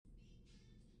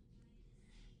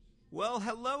Well,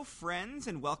 hello, friends,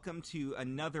 and welcome to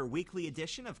another weekly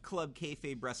edition of Club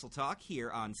Kayfabe Wrestle Talk here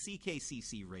on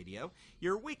CKCC Radio,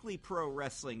 your weekly pro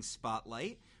wrestling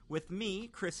spotlight, with me,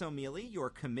 Chris O'Mealy, your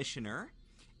commissioner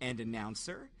and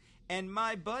announcer, and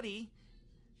my buddy,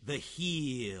 the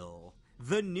heel,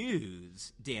 the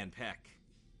news, Dan Peck.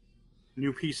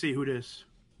 New PC, who dis?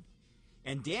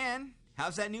 And Dan,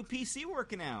 how's that new PC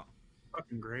working out?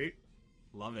 Fucking great.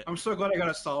 Love it. I'm so glad I got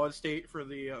a solid state for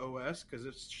the OS, because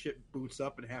this shit boots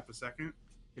up in half a second.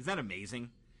 Isn't that amazing?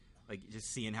 Like,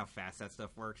 just seeing how fast that stuff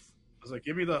works. I was like,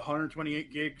 give me the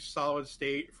 128 gig solid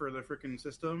state for the freaking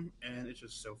system, and it's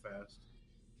just so fast.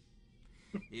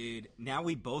 Dude, now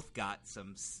we both got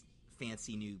some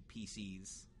fancy new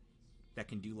PCs that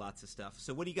can do lots of stuff.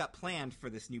 So what do you got planned for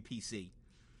this new PC?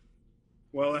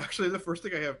 Well, actually, the first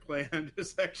thing I have planned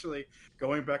is actually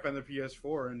going back on the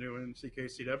PS4 and doing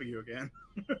CKCW again.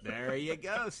 There you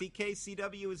go.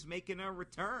 CKCW is making a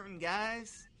return,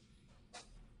 guys.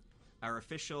 Our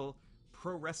official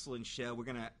pro wrestling show. We're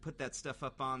going to put that stuff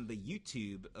up on the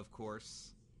YouTube, of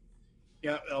course.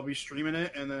 Yeah, I'll be streaming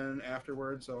it, and then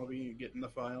afterwards I'll be getting the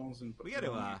files and putting it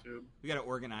on YouTube. We got to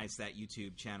organize that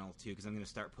YouTube channel, too, because I'm going to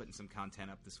start putting some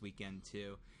content up this weekend,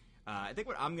 too. I think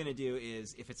what I'm going to do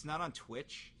is, if it's not on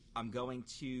Twitch, I'm going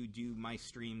to do my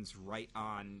streams right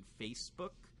on Facebook,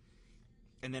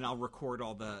 and then I'll record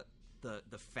all the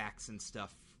facts and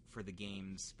stuff for the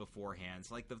games beforehand.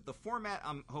 So, like, the format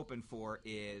I'm hoping for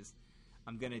is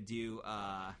I'm going to do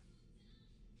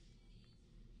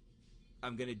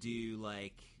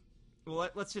like, well,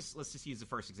 let's just use the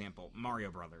first example, Mario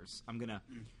Brothers. I'm going to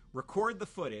record the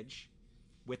footage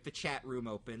with the chat room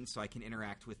open so I can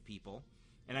interact with people.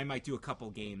 And I might do a couple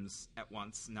games at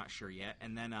once, not sure yet.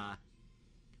 And then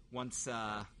once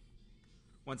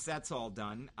that's all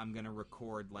done, I'm going to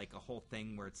record like a whole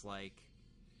thing where it's like,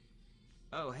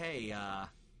 oh, hey,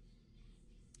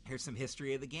 here's some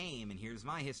history of the game, and here's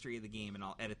my history of the game, and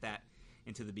I'll edit that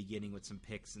into the beginning with some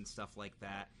pics and stuff like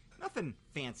that. Nothing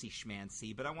fancy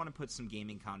schmancy, but I want to put some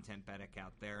gaming content back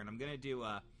out there. And I'm going to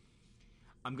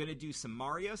do some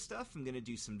Mario stuff. I'm going to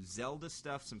do some Zelda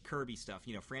stuff, some Kirby stuff,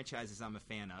 franchises I'm a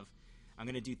fan of. I'm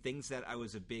going to do things that I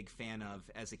was a big fan of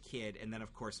as a kid. And then,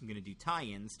 of course, I'm going to do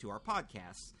tie-ins to our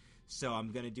podcasts. So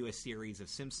I'm going to do a series of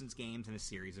Simpsons games and a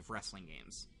series of wrestling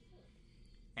games.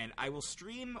 And I will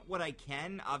stream what I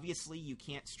can. Obviously, you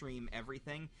can't stream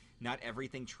everything. Not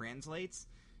everything translates.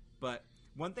 But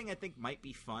one thing I think might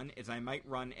be fun is I might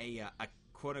run a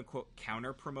quote-unquote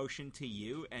counter promotion to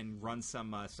you and run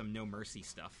some No Mercy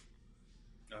stuff.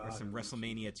 Or some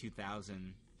WrestleMania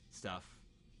 2000 stuff.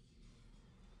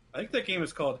 I think that game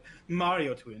is called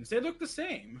Mario Twins. They look the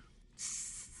same.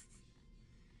 It's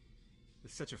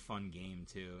such a fun game,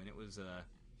 too. And it was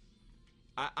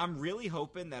I'm really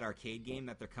hoping that arcade game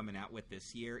that they're coming out with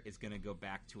this year is going to go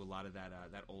back to a lot of that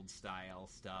old style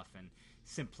stuff and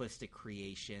simplistic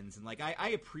creations. And like I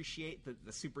appreciate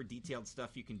the super detailed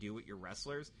stuff you can do with your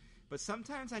wrestlers, but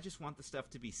sometimes I just want the stuff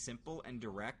to be simple and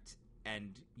direct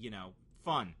and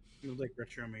fun. It was like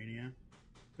Retromania.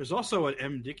 There's also an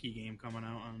M. Dickey game coming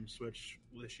out on Switch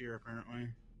this year, apparently.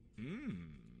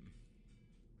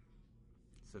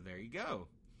 So there you go.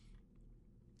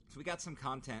 So we got some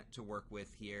content to work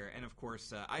with here, and of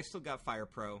course, I still got Fire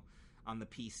Pro on the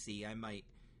PC. I might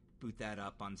boot that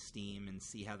up on Steam and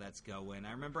see how that's going.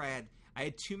 I remember I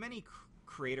had too many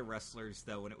creator wrestlers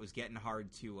though, and it was getting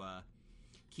hard to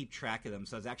keep track of them.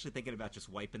 So I was actually thinking about just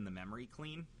wiping the memory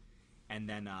clean and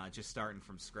then just starting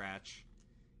from scratch.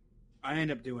 I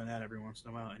end up doing that every once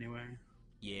in a while, anyway.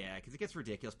 Yeah, because it gets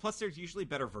ridiculous. Plus, there's usually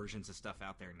better versions of stuff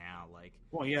out there now.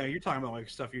 Well, yeah, you're talking about like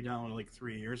stuff you downloaded like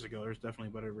 3 years ago. There's definitely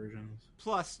better versions.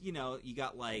 Plus, you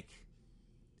got like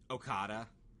Okada,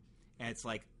 and it's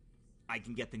like I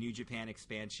can get the New Japan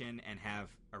expansion and have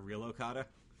a real Okada.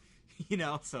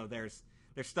 So there's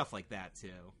stuff like that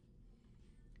too.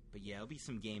 But yeah, it'll be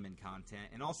some gaming content,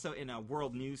 and also in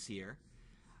world news here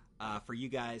for you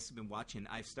guys who've been watching.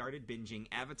 I've started binging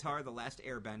Avatar: The Last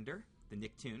Airbender, the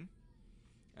Nicktoon.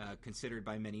 Considered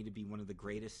by many to be one of the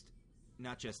greatest,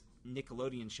 not just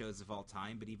Nickelodeon shows of all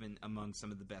time, but even among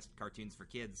some of the best cartoons for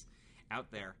kids out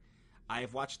there. I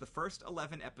have watched the first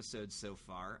 11 episodes so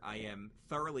far. I am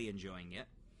thoroughly enjoying it.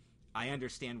 I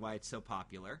understand why it's so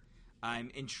popular. I'm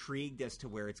intrigued as to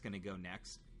where it's going to go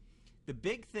next. The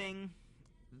big thing,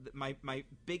 my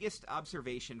biggest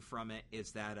observation from it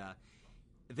is that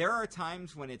there are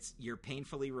times when you're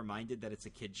painfully reminded that it's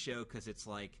a kid's show because it's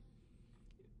like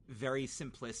very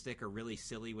simplistic or really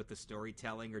silly with the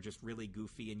storytelling or just really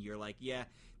goofy, and you're like, yeah,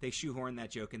 they shoehorn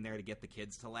that joke in there to get the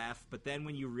kids to laugh. But then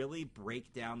when you really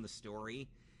break down the story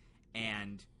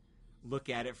and look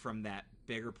at it from that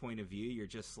bigger point of view, you're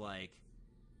just like,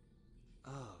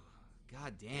 oh,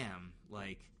 goddamn.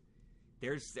 Like,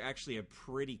 there's actually a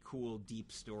pretty cool,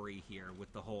 deep story here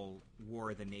with the whole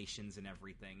War of the Nations and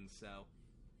everything. So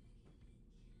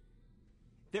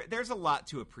there's a lot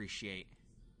to appreciate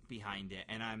behind it,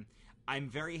 and I'm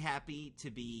very happy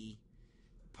to be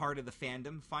part of the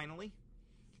fandom finally.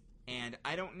 And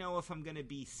I don't know if I'm going to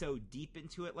be so deep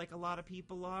into it like a lot of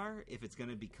people are, if it's going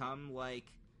to become like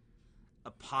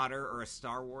a Potter or a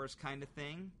Star Wars kind of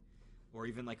thing, or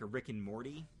even like a Rick and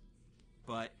Morty.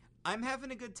 But I'm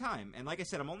having a good time. And like I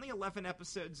said, I'm only 11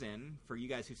 episodes in, for you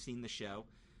guys who've seen the show.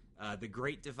 The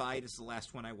Great Divide is the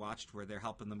last one I watched, where they're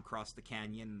helping them cross the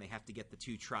canyon, and they have to get the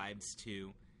two tribes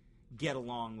to get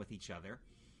along with each other.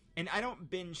 And I don't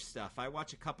binge stuff. I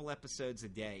watch a couple episodes a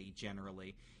day,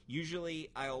 generally. Usually,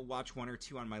 I'll watch one or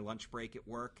two on my lunch break at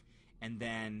work, and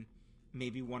then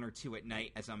maybe one or two at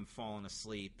night as I'm falling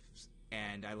asleep.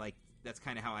 And that's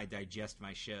kind of how I digest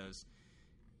my shows.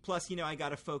 Plus, I got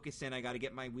to focus in. I got to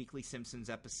get my weekly Simpsons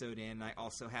episode in. I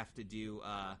also have to do,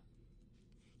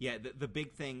 the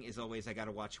big thing is always I got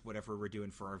to watch whatever we're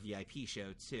doing for our VIP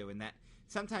show, too. And that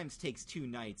sometimes takes 2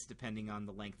 nights, depending on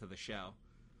the length of the show.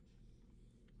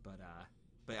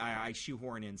 But I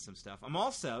shoehorn in some stuff. I'm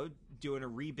also doing a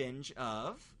re-binge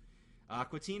of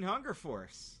Aqua Teen Hunger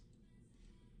Force.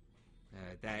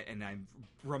 And I'm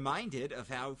reminded of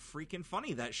how freaking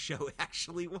funny that show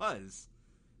actually was.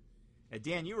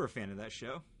 Dan, you were a fan of that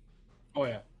show. Oh,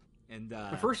 yeah. And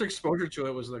the first exposure to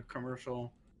it was the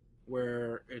commercial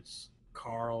where it's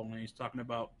Carl and he's talking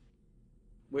about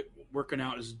working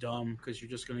out is dumb because you're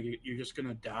just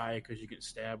gonna die because you get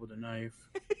stabbed with a knife.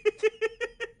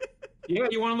 Yeah,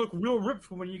 you want to look real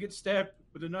ripped when you get stabbed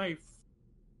with a knife.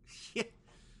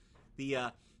 Yeah.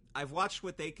 I've watched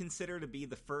what they consider to be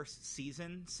the first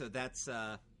season, so that's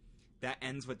that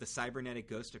ends with the Cybernetic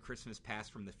Ghost of Christmas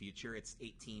Past from the Future. It's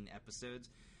 18 episodes.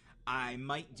 I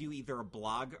might do either a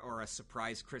blog or a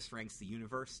surprise Chris Ranks the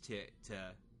Universe to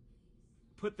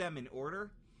put them in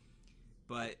order.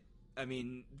 But, I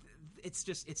mean, it's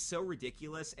so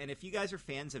ridiculous. And if you guys are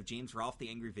fans of James Rolfe, the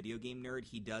Angry Video Game Nerd,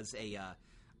 he does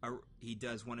he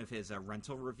does one of his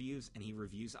rental reviews, and he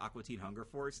reviews Aqua Teen Hunger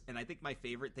Force. And I think my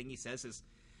favorite thing he says is,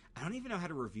 I don't even know how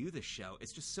to review this show.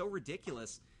 It's just so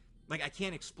ridiculous. Like, I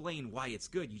can't explain why it's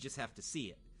good. You just have to see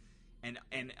it and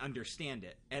understand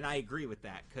it. And I agree with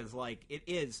that, because, like, it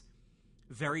is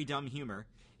very dumb humor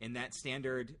in that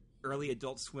standard early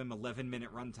Adult Swim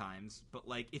 11-minute runtimes. But,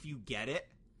 like, if you get it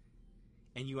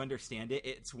and you understand it,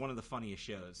 it's one of the funniest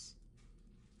shows.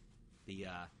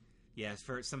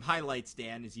 For some highlights,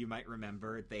 Dan, as you might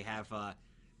remember, they have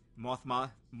Moth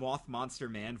Monster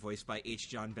Man, voiced by H.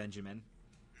 John Benjamin.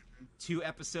 2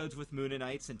 episodes with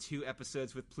Moonanites and 2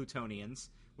 episodes with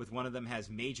Plutonians, with one of them has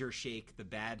Major Shake, the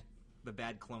bad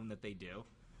clone that they do,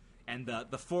 and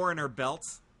the Foreigner belt.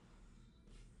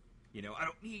 I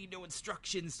don't need no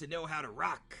instructions to know how to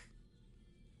rock.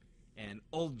 And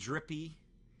Old Drippy,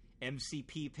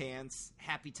 MCP Pants,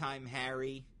 Happy Time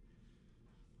Harry,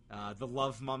 the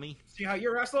Love Mummy. See how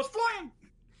your ass loves flying.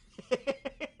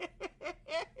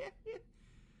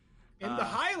 And the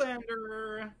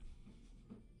Highlander.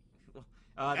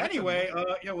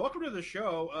 Welcome to the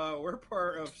show. We're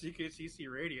part of CKCC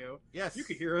Radio. Yes. You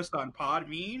can hear us on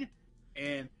Podbean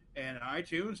and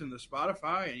iTunes and the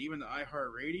Spotify and even the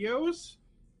iHeartRadios.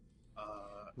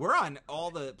 We're on all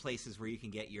the places where you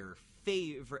can get your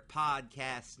favorite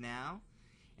podcasts now.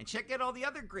 And check out all the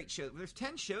other great shows. There's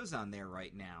 10 shows on there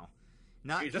right now.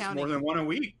 That's more than one a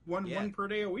week. One per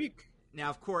day a week. Now,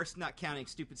 of course, not counting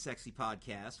Stupid Sexy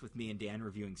Podcast with me and Dan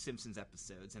reviewing Simpsons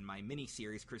episodes and my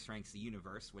mini-series Chris Ranks the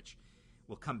Universe, which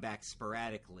will come back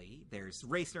sporadically. There's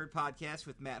Race Nerd Podcast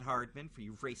with Matt Hardman for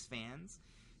you race fans.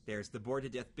 There's the Bored to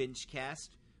Death Binge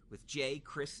Cast with Jay,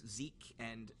 Chris, Zeke,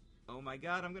 and oh my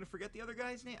god, I'm going to forget the other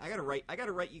guy's name. I got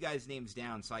to write you guys' names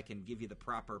down so I can give you the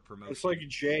proper promotion. It's like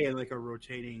Jay and like a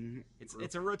rotating.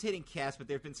 It's a rotating cast, but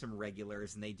there've been some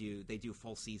regulars, and they do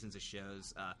full seasons of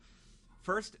shows.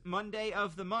 First Monday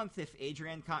of the month, if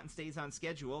Adrian Cotton stays on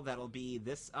schedule, that'll be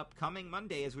this upcoming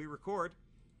Monday as we record.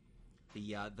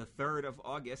 The 3rd of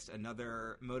August,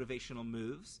 another Motivational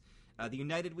Moves. The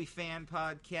United We Fan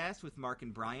podcast with Mark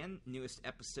and Brian. Newest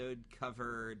episode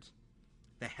covered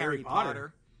the Harry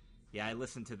Potter. Yeah, I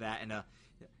listened to that,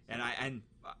 and I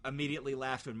immediately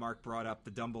laughed when Mark brought up the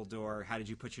Dumbledore, how did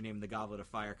you put your name in the Goblet of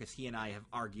Fire, because he and I have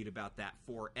argued about that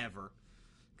forever,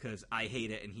 because I hate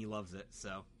it and he loves it,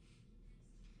 so...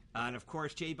 and of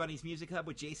course, Jay Bunny's Music Hub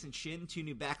with Jason Shin. 2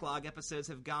 new backlog episodes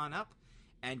have gone up.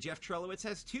 And Jeff Trelowitz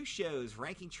has 2 shows,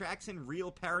 Ranking Tracks and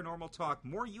Real Paranormal Talk.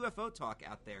 More UFO talk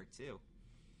out there, too.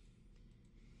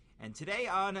 And today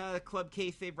on Club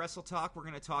Kayfabe Wrestle Talk, we're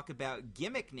going to talk about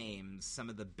gimmick names, some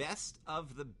of the best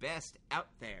out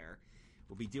there.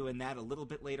 We'll be doing that a little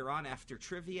bit later on after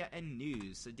trivia and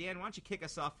news. So, Dan, why don't you kick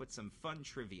us off with some fun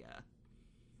trivia?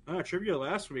 Trivia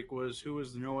last week was who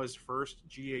was Noah's first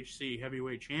GHC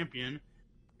heavyweight champion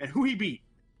and who he beat.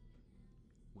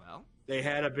 Well, they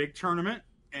had a big tournament,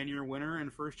 and your winner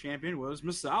and first champion was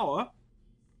Misawa.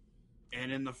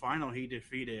 And in the final, he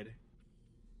defeated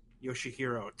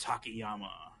Yoshihiro Takayama.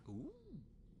 Ooh.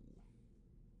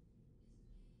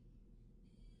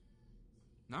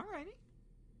 Alrighty.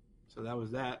 So that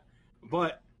was that.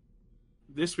 But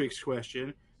this week's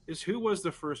question is, who was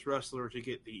the first wrestler to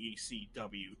get the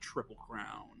ECW Triple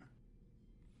Crown?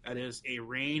 That is a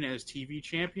reign as TV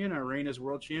champion, a reign as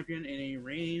world champion, and a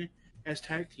reign as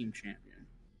tag team champion.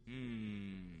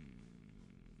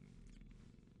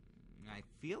 I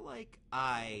feel like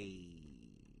I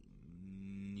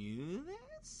knew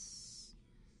this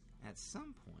at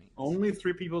some point. Only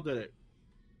 3 people did it.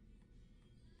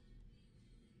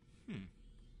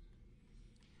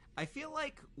 I feel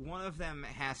like one of them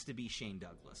has to be Shane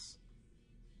Douglas.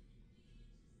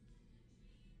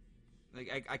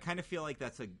 Like I kind of feel like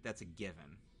that's a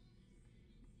given.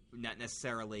 Not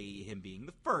necessarily him being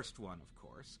the first one, of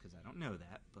course, because I don't know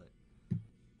that. But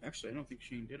actually, I don't think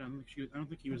Shane did. I don't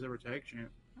think he was ever tag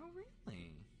champ. Oh,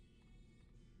 really?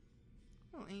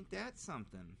 Well, ain't that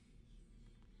something?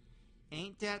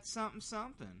 Ain't that something?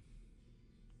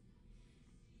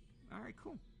 All right,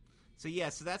 cool. So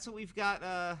so that's what we've got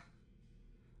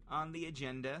on the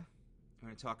agenda. We're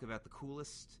going to talk about the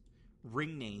coolest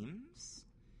ring names.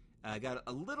 Got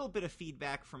a little bit of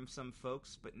feedback from some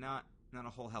folks, but not a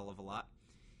whole hell of a lot.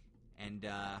 And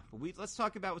let's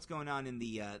talk about what's going on in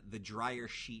the dryer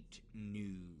sheet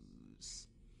news.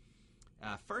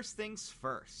 First things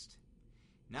first.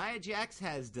 Nia Jax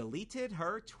has deleted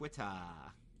her Twitter.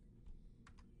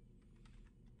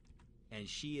 And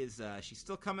she's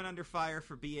still coming under fire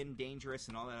for being dangerous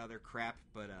and all that other crap,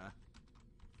 but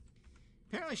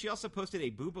apparently she also posted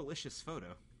a boobalicious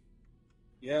photo.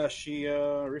 Yeah, she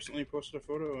recently posted a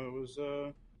photo. It was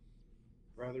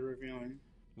rather revealing.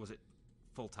 Was it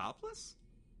full topless?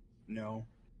 No.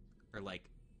 Or like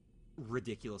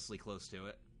ridiculously close to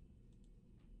it?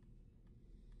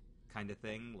 Kind of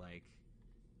thing? Like,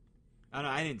 I don't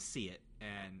know, I didn't see it,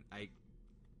 and I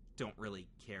don't really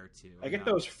care to. I get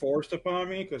that was forced upon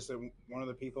me because one of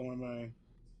the people in my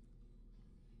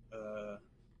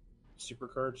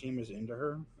supercard team is into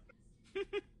her.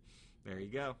 There you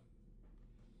go.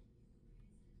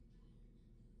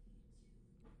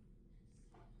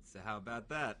 So how about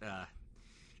that?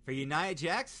 For you Nia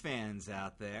Jax fans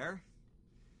out there,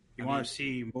 you want to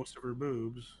see most of her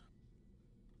boobs.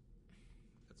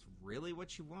 That's really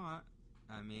what you want.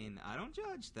 I mean, I don't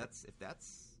judge. If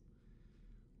that's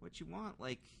what you want,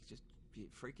 like, just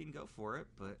freaking go for it.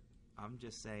 But I'm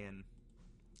just saying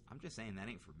that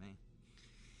ain't for me.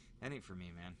 That ain't for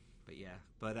me, man. But yeah.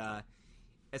 But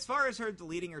as far as her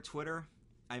deleting her Twitter,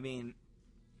 I mean,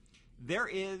 there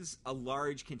is a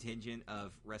large contingent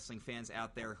of wrestling fans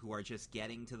out there who are just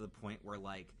getting to the point where,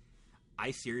 like,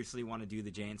 I seriously want to do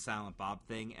the Jay and Silent Bob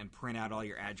thing and print out all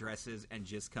your addresses and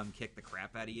just come kick the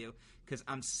crap out of you, because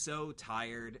I'm so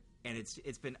tired, and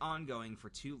it's been ongoing for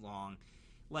too long.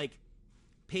 Like,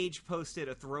 Paige posted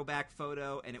a throwback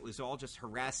photo, and it was all just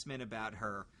harassment about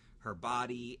her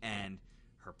body and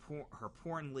her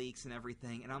porn leaks and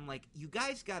everything, and I'm like, you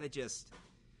guys gotta just,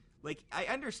 like, I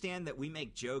understand that we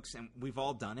make jokes and we've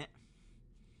all done it.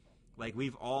 Like,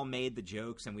 we've all made the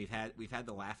jokes and we've had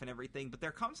the laugh and everything, but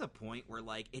there comes a point where,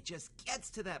 like, it just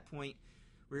gets to that point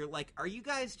where you're like, are you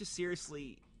guys just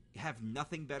seriously have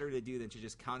nothing better to do than to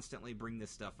just constantly bring this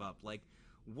stuff up? Like,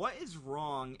 what is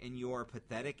wrong in your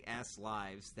pathetic ass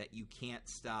lives that you can't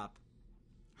stop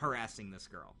harassing this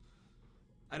girl?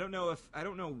 I don't know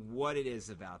what it is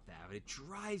about that, but it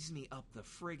drives me up the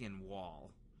friggin'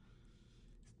 wall.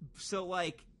 So,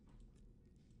 like,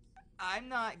 I'm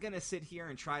not going to sit here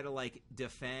and try to, like,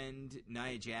 defend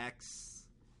Nia Jax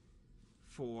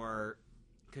because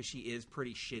she is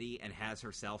pretty shitty and has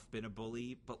herself been a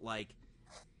bully, but, like,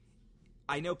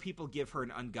 I know people give her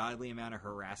an ungodly amount of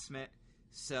harassment,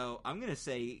 so I'm going to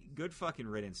say good fucking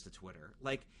riddance to Twitter.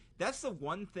 Like, that's the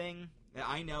one thing that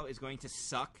I know is going to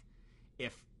suck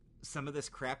if some of this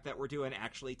crap that we're doing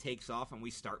actually takes off and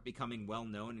we start becoming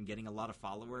well-known and getting a lot of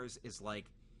followers, is, like,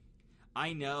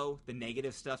 I know the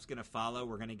negative stuff's going to follow.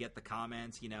 We're going to get the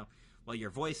comments, well,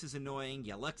 your voice is annoying,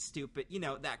 you look stupid,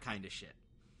 that kind of shit.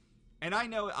 And I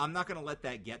know I'm not going to let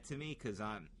that get to me because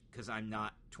I'm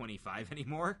not 25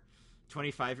 anymore.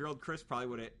 25-year-old Chris probably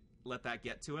would have let that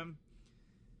get to him.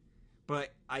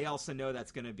 But I also know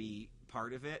that's going to be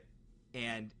part of it.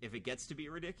 And if it gets to be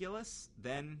ridiculous,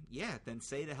 then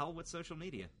say to hell with social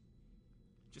media.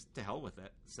 Just to hell with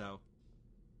it. So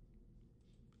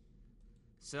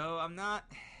I'm not...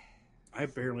 I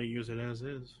barely use it as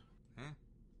is.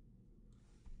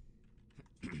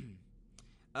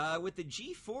 With the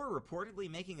G4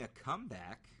 reportedly making a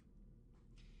comeback,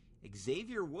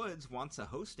 Xavier Woods wants a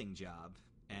hosting job,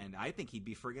 and I think he'd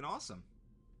be friggin' awesome.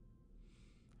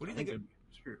 What do you think?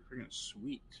 It's friggin'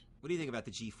 sweet. What do you think about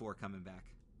the G4 coming back?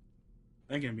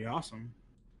 I think it'd be awesome.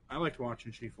 I liked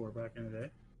watching G4 back in the day.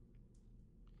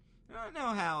 I don't know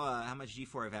how much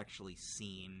G4 I've actually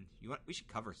seen. We should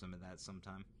cover some of that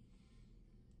sometime.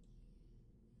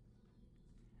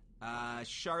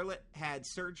 Charlotte had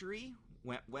surgery,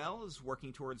 went well, is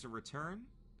working towards a return.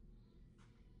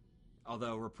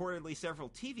 Although reportedly several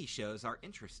TV shows are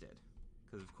interested,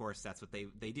 because of course that's what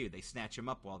they do. They snatch them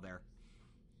up while they're...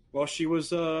 Well, she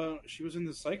was in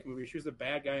the Psych movie. She was the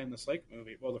bad guy in the Psych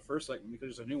movie. Well, the first Psych movie,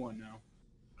 because there's a new one now.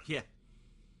 Yeah.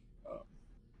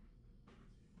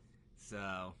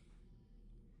 So,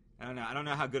 I don't know. I don't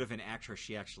know how good of an actress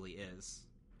she actually is.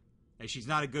 Like, she's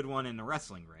not a good one in the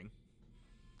wrestling ring.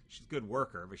 She's a good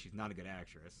worker, but she's not a good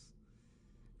actress.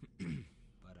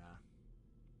 But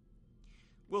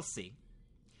we'll see.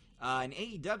 In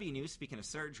AEW news, speaking of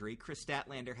surgery, Chris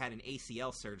Statlander had an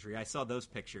ACL surgery. I saw those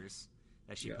pictures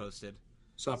that she posted.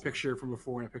 Saw a picture from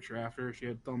before and a picture after. She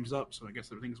had thumbs up, so I guess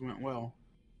things went well.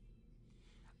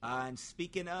 And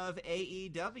speaking of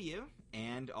AEW,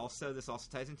 and also this also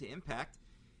ties into Impact,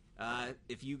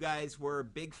 if you guys were a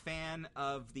big fan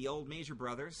of the old Major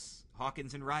Brothers,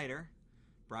 Hawkins and Ryder,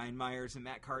 Brian Myers and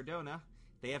Matt Cardona,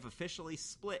 they have officially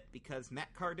split because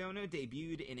Matt Cardona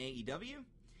debuted in AEW,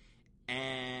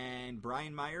 and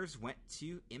Brian Myers went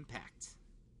to Impact.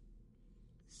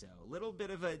 So a little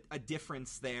bit of a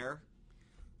difference there.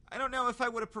 I don't know if I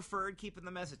would have preferred keeping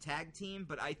them as a tag team,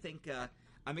 but I think...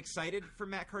 I'm excited for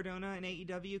Matt Cardona in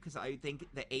AEW because I think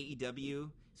that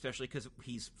AEW, especially because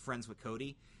he's friends with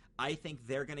Cody, I think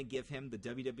they're going to give him the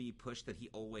WWE push that he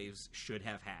always should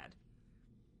have had.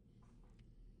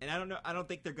 And I don't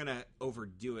think they're going to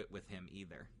overdo it with him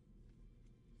either.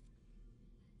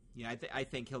 Yeah, I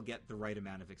think he'll get the right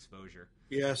amount of exposure.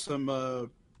 Yeah, some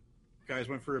guys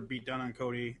went for a beatdown on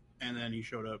Cody, and then he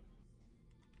showed up.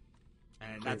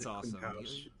 And that's awesome.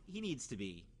 He needs to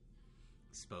be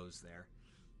exposed there.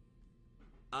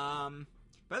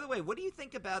 By the way, what do you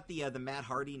think about the Matt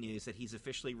Hardy news that he's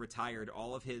officially retired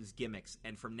all of his gimmicks,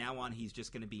 and from now on he's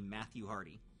just going to be Matthew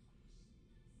Hardy?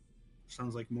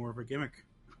 Sounds like more of a gimmick.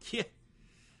 Yeah.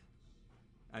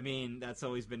 I mean, that's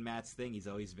always been Matt's thing. He's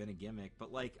always been a gimmick.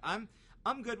 But, like, I'm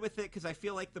good with it because I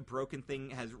feel like the Broken thing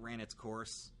has ran its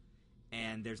course,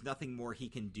 and there's nothing more he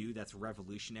can do that's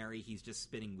revolutionary. He's just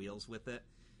spinning wheels with it.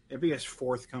 It'd be his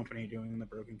fourth company doing the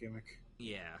Broken gimmick.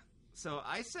 Yeah. So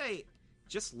I say...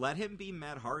 just let him be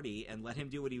Matt Hardy and let him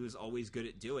do what he was always good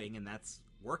at doing, and that's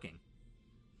working.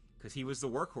 Because he was the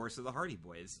workhorse of the Hardy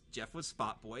Boys. Jeff was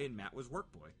Spot Boy and Matt was Work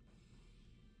Boy.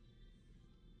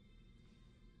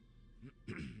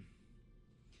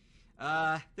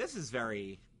 This is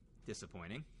very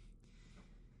disappointing.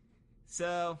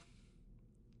 So,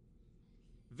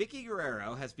 Vicky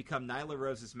Guerrero has become Nyla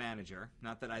Rose's manager.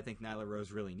 Not that I think Nyla Rose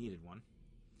really needed one.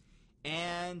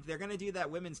 And they're going to do that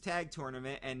women's tag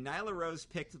tournament, and Nyla Rose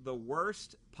picked the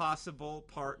worst possible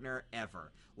partner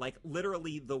ever. Like,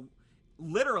 literally the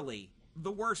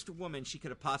worst woman she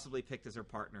could have possibly picked as her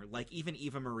partner. Like, even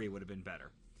Eva Marie would have been better.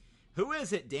 Who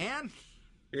is it, Dan?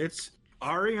 It's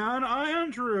Ariane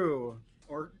Andrew.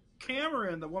 Or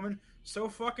Cameron, the woman so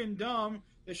fucking dumb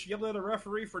that she yelled at a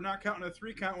referee for not counting a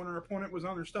 3 count when her opponent was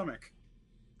on her stomach.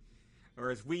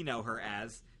 Or as we know her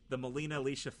as, the Melina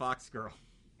Alicia Fox girl.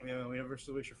 Yeah, Melina versus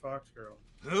Alicia Fox girl.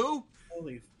 Who?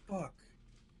 Holy fuck.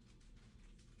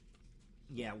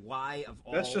 Yeah, why of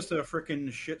all... That's just a freaking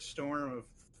shitstorm of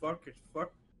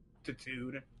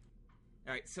fucktitude.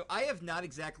 Alright, so I have not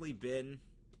exactly been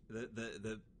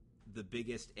the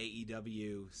biggest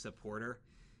AEW supporter,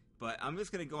 but I'm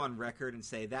just going to go on record and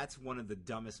say that's one of the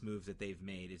dumbest moves that they've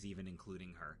made, is even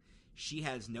including her. She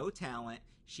has no talent.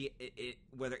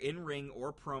 Whether in ring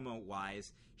or promo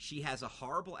wise, she has a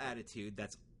horrible attitude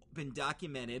that's been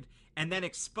documented and then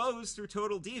exposed through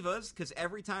Total Divas, because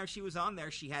every time she was on there,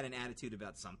 she had an attitude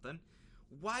about something.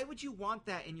 Why would you want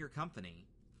that in your company?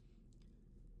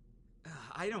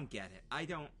 I don't get it. I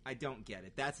don't get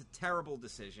it. That's a terrible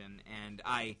decision, and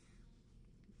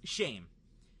shame.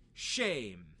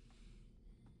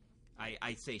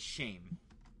 I say shame.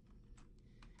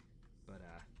 But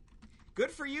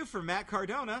good for you for Matt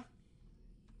Cardona.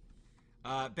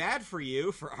 Bad for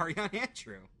you for Ariane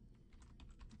Andrew.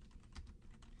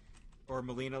 Or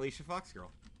Melina Alicia Fox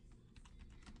girl.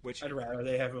 Which I'd rather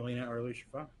they have Melina or Alicia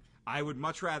Fox. I would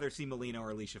much rather see Melina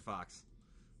or Alicia Fox.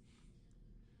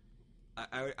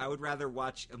 I would rather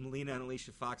watch Melina and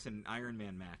Alicia Fox in an Iron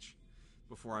Man match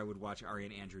before I would watch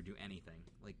Ariane Andrew do anything.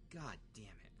 Like, god damn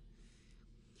it.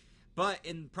 But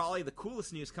in probably the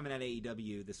coolest news coming out of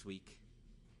AEW this week,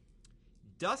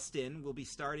 Dustin will be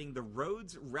starting the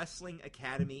Rhodes Wrestling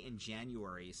Academy in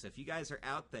January. So if you guys are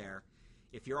out there,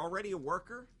 if you're already a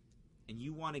worker and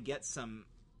you want to get some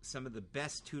of the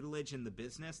best tutelage in the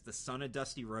business, the son of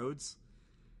Dusty Rhodes,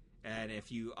 and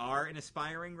if you are an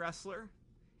aspiring wrestler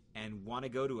and want to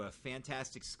go to a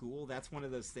fantastic school, that's one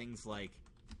of those things like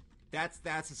that's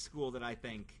a school that I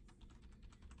think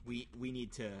you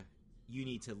need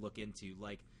to look into.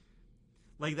 Like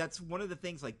that's one of the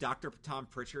things, like Dr. Tom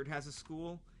Pritchard has a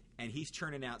school and he's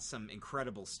churning out some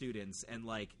incredible students, and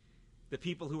like the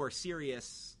people who are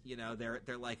serious, you know, they're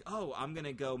like, "Oh, I'm going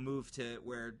to go move to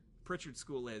where Pritchard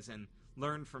School is and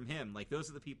learn from him." Like those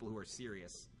are the people who are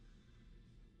serious.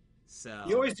 So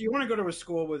you want to go to a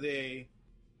school with a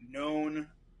known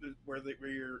where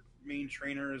your main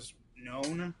trainer is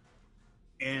known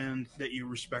and that you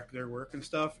respect their work and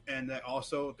stuff, and that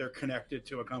also they're connected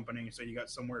to a company, so you got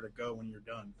somewhere to go when you're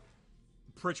done.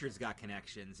 Pritchard's got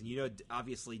connections, and you know,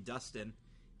 obviously Dustin,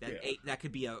 that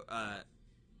could be a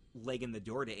leg in the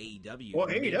door to AEW. Well,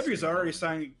 AEW's already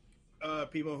signed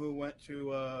people who went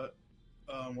to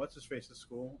what's his face's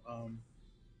school,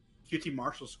 QT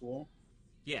Marshall School.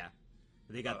 Yeah,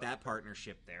 they got that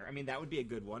partnership there. I mean, that would be a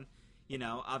good one. You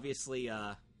know, obviously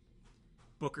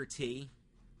Booker T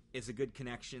is a good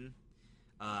connection.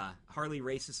 Harley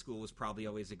Race's school was probably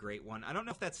always a great one. I don't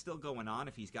know if that's still going on,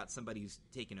 if he's got somebody who's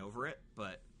taken over it,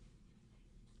 but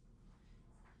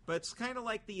it's kind of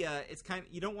like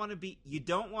you don't want to be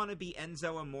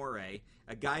Enzo Amore,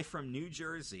 a guy from New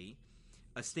Jersey,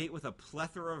 a state with a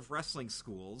plethora of wrestling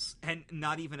schools, and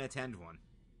not even attend one.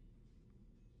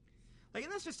 Like,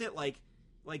 and that's just it. Like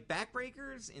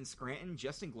Backbreakers in Scranton,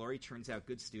 Justin Glory turns out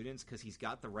good students because he's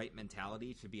got the right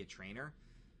mentality to be a trainer.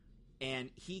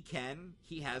 And he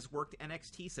has worked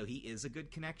NXT, so he is a good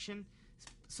connection.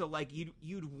 So, like,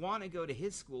 you'd want to go to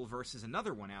his school versus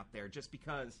another one out there just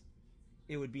because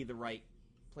it would be the right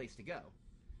place to go.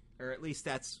 Or at least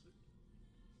that's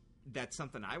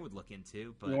something I would look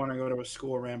into. But you want to go to a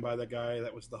school ran by the guy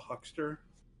that was the huckster?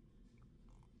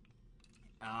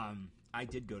 I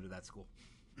did go to that school.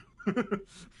 I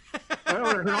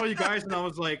heard all you guys, and I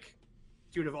was like,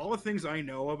 dude, of all the things I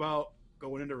know about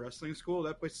going into wrestling school,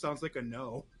 that place sounds like a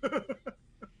no.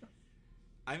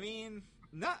 I mean,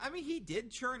 he did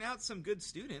churn out some good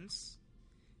students,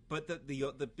 but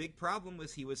the big problem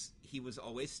was he was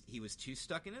too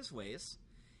stuck in his ways,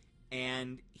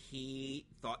 and he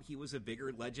thought he was a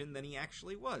bigger legend than he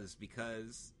actually was,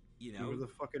 because, you know, he was a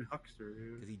fucking huckster,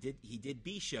 dude. Because he did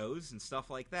B shows and stuff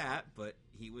like that, but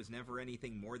he was never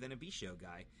anything more than a B show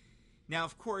guy. Now,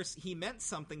 of course, he meant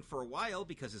something for a while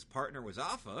because his partner was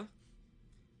Alpha.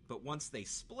 But once they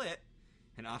split,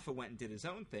 and Alpha went and did his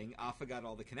own thing, Alpha got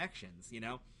all the connections, you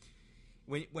know?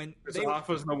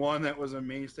 Alpha's the one that was a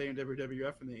mainstay in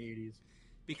WWF in the 80s.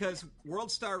 Because World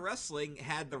Star Wrestling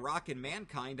had The Rock and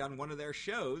Mankind on one of their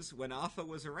shows when Alpha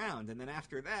was around. And then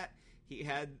after that, he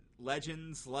had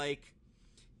legends like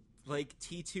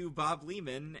T2 Bob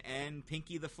Lehman and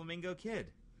Pinky the Flamingo Kid.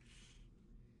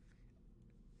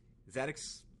 Is that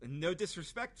no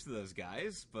disrespect to those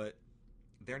guys, but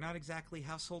they're not exactly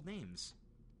household names.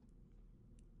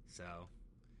 So,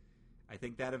 I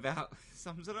think that about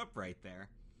sums it up right there.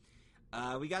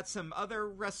 We got some other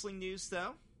wrestling news,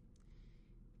 though.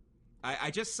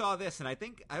 I just saw this, and I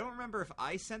don't remember if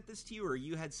I sent this to you or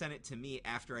you had sent it to me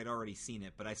after I'd already seen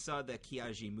it, but I saw the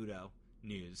Kiyoshi Muto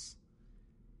news.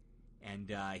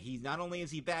 And not only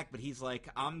is he back, but he's like,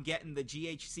 I'm getting the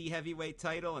GHC heavyweight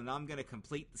title, and I'm going to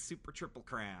complete the Super Triple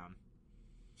Crown.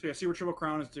 So yeah, Super Triple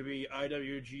Crown is to be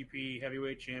IWGP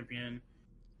Heavyweight Champion,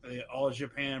 the All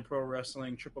Japan Pro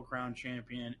Wrestling Triple Crown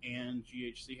Champion, and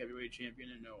GHC Heavyweight Champion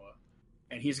in Noah.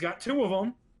 And he's got two of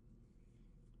them.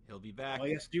 He'll be back. All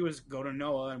he has to do is go to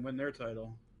Noah and win their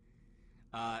title.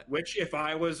 Which, if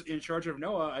I was in charge of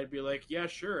Noah, I'd be like, yeah,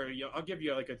 sure, I'll give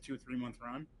you like a 2-3 month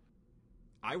run.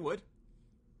 I would.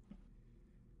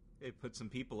 They put some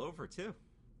people over too.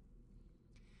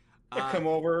 Come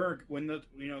over, win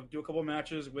do a couple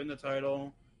matches, win the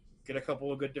title, get a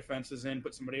couple of good defenses in,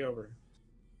 put somebody over.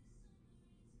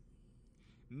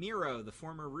 Miro, the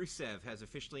former Rusev, has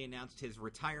officially announced his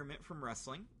retirement from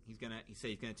wrestling. He said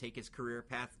he's gonna take his career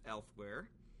path elsewhere.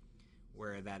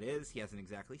 Where that is, he hasn't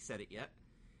exactly said it yet.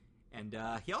 And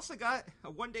he also got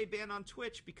a one-day ban on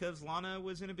Twitch because Lana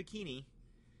was in a bikini.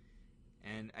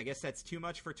 And I guess that's too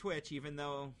much for Twitch, even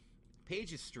though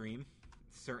Paige's stream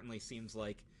certainly seems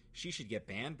like she should get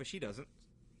banned, but she doesn't.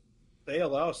 They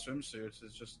allow swimsuits.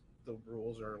 It's just the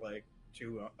rules are like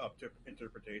too up to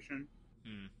interpretation.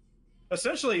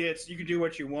 Essentially, it's you can do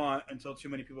what you want until too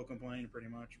many people complain. Pretty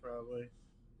much, probably.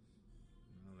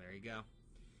 Well, there you go.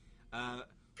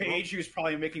 Paige, who's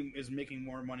probably making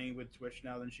more money with Twitch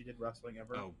now than she did wrestling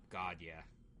ever. Oh God, yeah,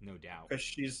 no doubt. Because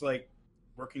she's like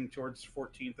working towards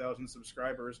 14,000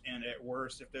 subscribers, and at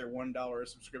worst, if they're $1 a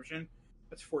subscription,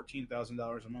 that's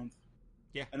 $14,000 a month.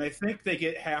 Yeah, and I think they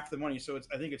get half the money, so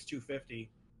I think it's $250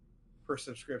 per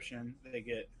subscription they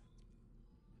get.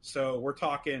 So we're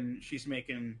talking, she's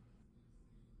making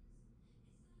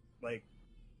like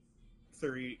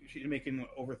 30. She's making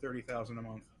over 30,000 a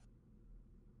month.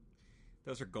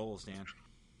 Those are goals, Dan.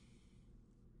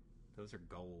 Those are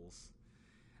goals.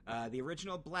 The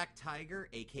original Black Tiger,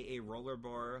 aka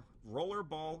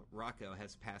Rollerball Rocco,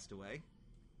 has passed away.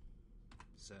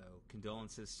 So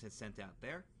condolences has sent out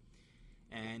there.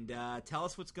 And tell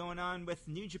us what's going on with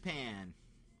New Japan.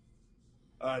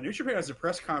 New Japan has a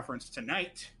press conference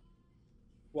tonight.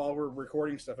 While we're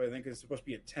recording stuff, I think it's supposed to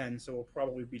be at 10, so we'll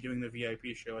probably be doing the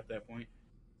VIP show at that point.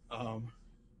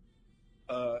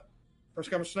 Press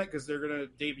conference tonight because they're going to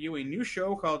debut a new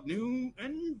show called New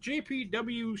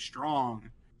NJPW Strong.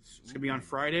 It's going to be on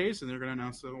Fridays, and they're going to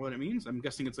announce what it means. I'm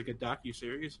guessing it's like a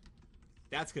docu-series.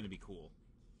 That's going to be cool.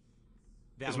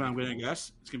 That's what I'm going to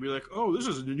guess. It's going to be like, oh, this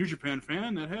is a New Japan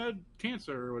fan that had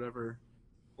cancer or whatever.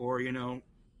 Or, hey,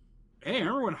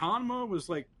 remember when Hanma was,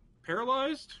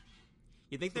 paralyzed?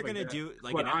 You think they're going to do...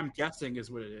 what I'm guessing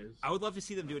is what it is. I would love to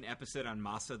see them do an episode on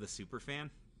Masa the Superfan.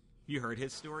 You heard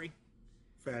his story?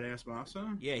 Fat ass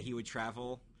Masa? Yeah, he would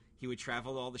travel to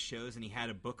all the shows, and he had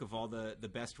a book of all the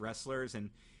best wrestlers, and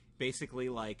basically,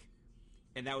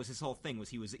 and that was his whole thing, was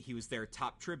he was their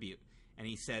top tribute. And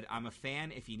he said, I'm a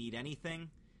fan. If you need anything,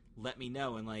 let me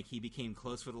know. And, he became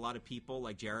close with a lot of people,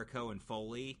 like Jericho and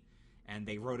Foley. And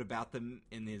they wrote about them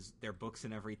in their books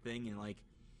and everything. And,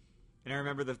 and I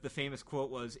remember the famous quote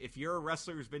was, if you're a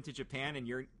wrestler who's been to Japan and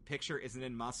your picture isn't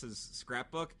in Masa's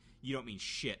scrapbook, you don't mean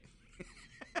shit.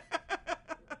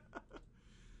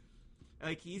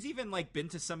 He's even, been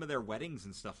to some of their weddings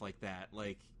and stuff like that.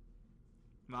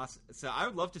 Masa. So I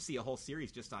would love to see a whole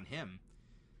series just on him.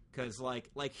 Because,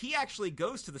 he actually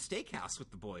goes to the steakhouse with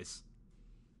the boys.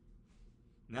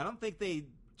 And I don't think they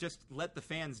just let the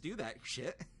fans do that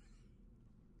shit. As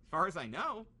far as I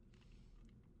know.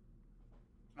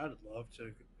 I'd love to.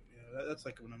 Yeah, that's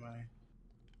one of my...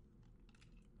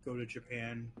 Go to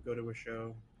Japan, go to a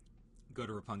show. Go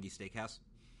to Roppongi Steakhouse.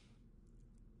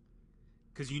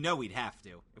 Because we'd have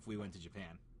to if we went to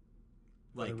Japan.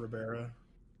 Go to Ribera.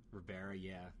 Ribera,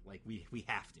 yeah. We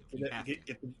have to.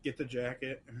 Get the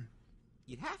jacket.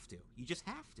 You'd have to. You just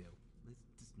have to.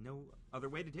 There's no other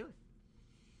way to do it.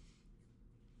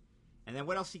 And then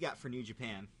what else you got for New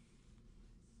Japan?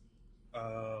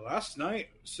 Last night,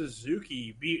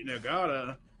 Suzuki beat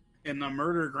Nagata in the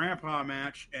Murder Grandpa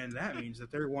match, and that means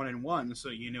that they're 1-1, so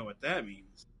you know what that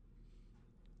means.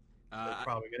 They're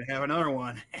probably going to have another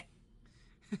one.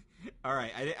 All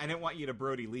right, I didn't want you to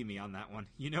Brody Lee me on that one.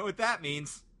 You know what that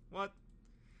means.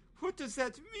 What does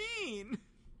that mean?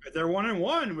 They're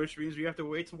 1-1, which means we have to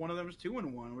wait till one of them is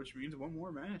 2-1, which means one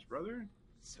more match, brother.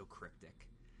 So cryptic.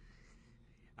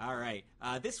 All right,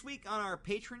 this week on our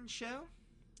patron show,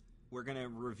 we're going to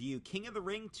review King of the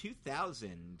Ring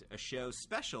 2000, a show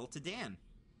special to Dan.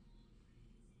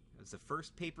 It was the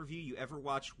first pay-per-view you ever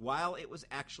watched while it was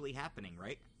actually happening,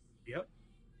 right? Yep.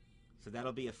 So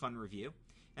that'll be a fun review.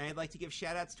 And I'd like to give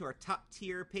shout-outs to our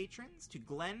top-tier patrons, to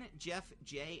Glenn, Jeff,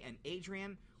 Jay, and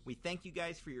Adrian. We thank you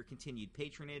guys for your continued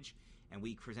patronage, and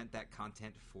we present that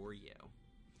content for you.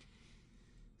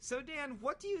 So, Dan,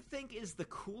 what do you think is the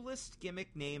coolest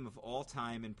gimmick name of all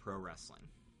time in pro wrestling?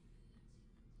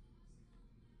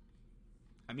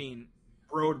 I mean...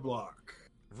 Roadblock.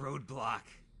 Roadblock.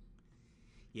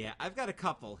 Yeah, I've got a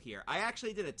couple here. I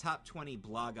actually did a top 20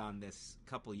 blog on this a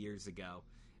couple years ago,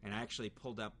 and I actually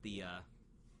pulled up the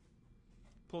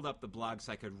blog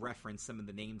so I could reference some of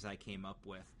the names I came up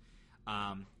with.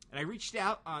 And I reached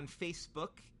out on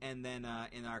Facebook and then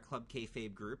in our Club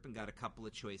Kayfabe group and got a couple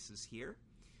of choices here.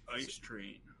 Ice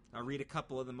Train. I'll read a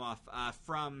couple of them off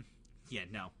from... Yeah,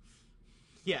 no.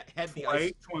 Yeah, Head the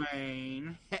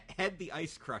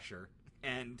Ice Crusher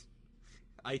and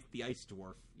the Ice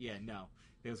Dwarf. Yeah, no.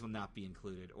 Those will not be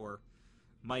included. Or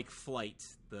Mike Flight,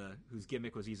 whose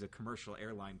gimmick was he's a commercial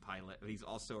airline pilot, but he's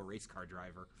also a race car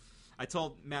driver. I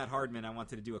told Matt Hardman I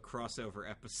wanted to do a crossover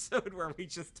episode where we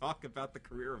just talk about the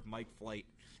career of Mike Flight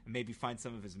and maybe find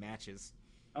some of his matches.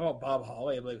 How about Bob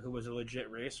Holly, who was a legit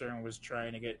racer and was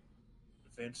trying to get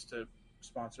Vince to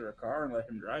sponsor a car and let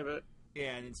him drive it?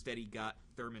 Yeah, and instead he got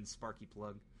Thurman's Sparky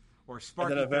Plug. Or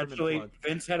Sparky and then eventually Thurman Plug.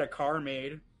 Vince had a car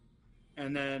made,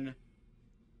 and then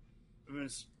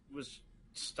Vince was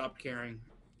stopped caring.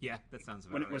 Yeah, that sounds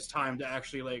about when right. it was time to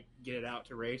actually get it out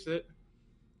to race it.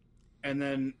 And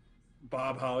then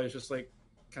Bob Holly was just like,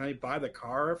 "Can I buy the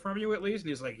car from you at least?" And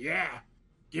he's like, "Yeah,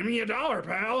 give me $1,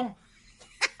 pal.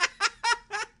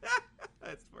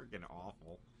 That's freaking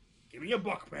awful. Give me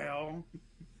 $1, pal."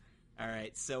 All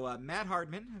right, so Matt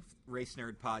Hardman, of Race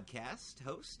Nerd Podcast,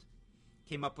 host,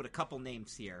 came up with a couple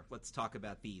names here. Let's talk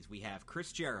about these. We have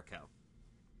Chris Jericho.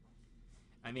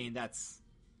 I mean, that's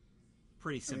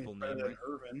pretty simple name. Right?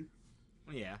 Irvin.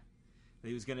 Yeah,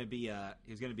 he was gonna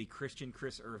be Christian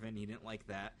Chris Irvin. He didn't like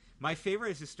that. My favorite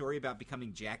is his story about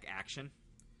becoming Jack Action.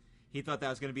 He thought that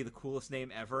was gonna be the coolest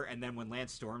name ever, and then when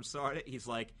Lance Storm saw it, he's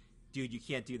like, "Dude, you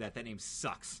can't do that. That name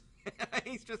sucks."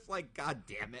 He's just like, "God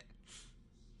damn it."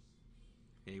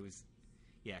 He was,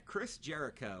 yeah, Chris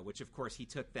Jericho, which of course he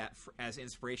took that as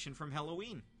inspiration from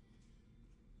Halloween.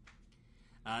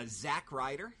 Zack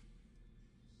Ryder.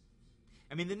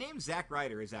 I mean, the name Zack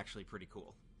Ryder is actually pretty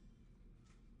cool.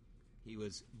 He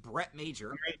was Brett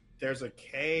Major. There's a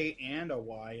K and a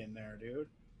Y in there, dude.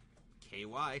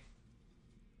 KY.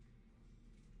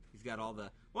 He's got all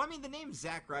the... Well, I mean, the name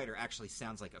Zack Ryder actually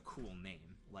sounds like a cool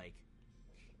name. Like,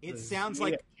 it sounds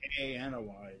like... A K and a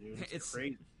Y, dude. It's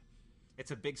crazy.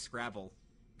 It's a big Scrabble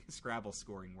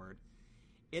scoring word.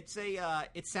 It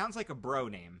sounds like a bro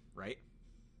name, right?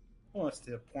 Well, that's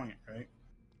the point, right?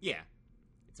 Yeah.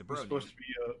 It's a bro name. It's supposed to be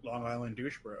a Long Island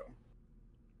douche bro.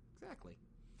 Exactly.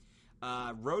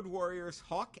 Road Warriors,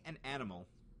 Hawk and Animal.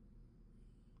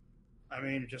 I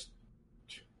mean,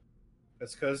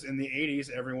 that's because in the 80s,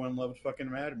 everyone loved fucking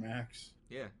Mad Max.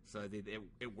 Yeah, so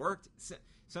it worked.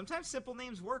 Sometimes simple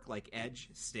names work, like Edge,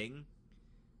 Sting.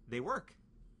 They work.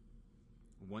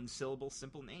 One-syllable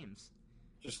simple names.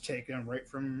 Just taking them right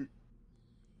from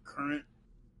current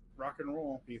rock and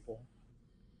roll people.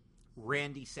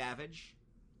 Randy Savage.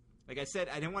 Like I said,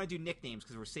 I didn't want to do nicknames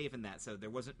because we're saving that, so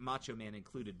there wasn't Macho Man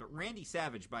included. But Randy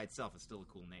Savage by itself is still a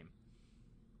cool name.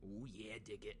 Oh yeah,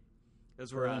 dig it.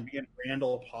 Those were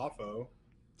Randall Poffo.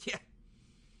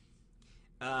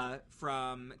 Yeah.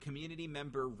 From community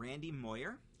member Randy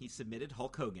Moyer, he submitted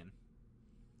Hulk Hogan,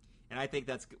 and I think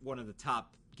that's one of the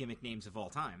top gimmick names of all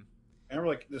time. I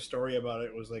remember the story about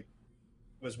it was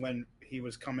when he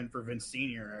was coming for Vince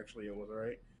Sr. Actually, it was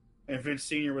right, and Vince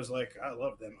Sr. was like, "I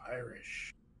love them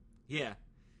Irish." Yeah,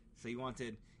 so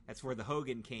that's where the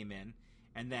Hogan came in,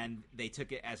 and then they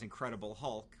took it as Incredible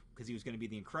Hulk because he was going to be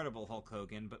the Incredible Hulk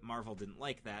Hogan, but Marvel didn't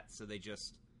like that, so they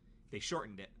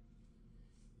shortened it.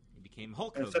 He became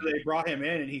Hulk Hogan. So they brought him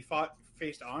in, and he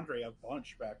faced Andre a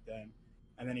bunch back then,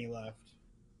 and then he left.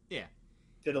 Yeah.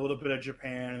 Did a little bit of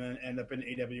Japan, and then ended up in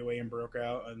AWA and broke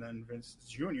out, and then Vince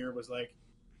Jr. was like,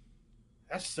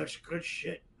 "That's such good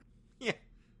shit." Yeah,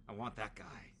 I want that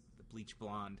guy, the bleach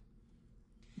blonde.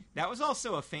 That was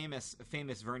also a famous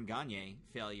Vern Gagne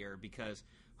failure because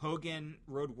Hogan,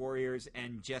 Road Warriors,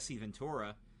 and Jesse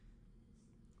Ventura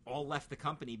all left the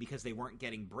company because they weren't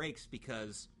getting breaks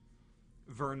because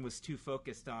Vern was too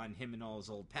focused on him and all his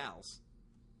old pals.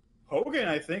 Hogan,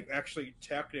 I think, actually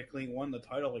technically won the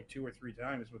title 2 or 3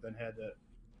 times, but then had to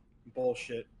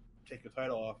bullshit take the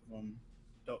title off of him.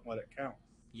 Don't let it count.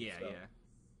 Yeah, so. Yeah.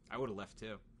 I would have left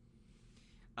too.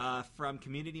 From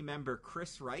community member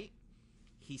Chris Wright,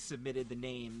 he submitted the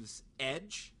names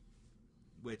Edge,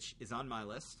 which is on my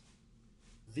list.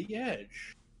 The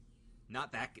Edge.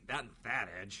 Not that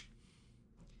Edge.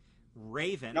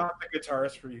 Raven. Not the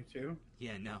guitarist for you too.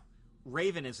 Yeah, no.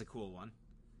 Raven is a cool one.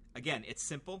 Again, it's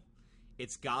simple,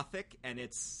 it's gothic, and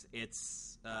it's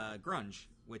grunge,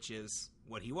 which is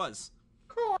what he was.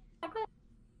 Cool.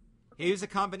 He was a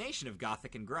combination of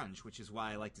gothic and grunge, which is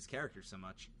why I liked his character so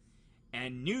much.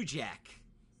 And New Jack.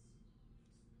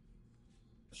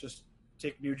 Let's just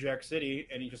take New Jack City,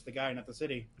 and he's just the guy, not the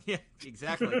city. Yeah,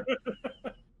 exactly.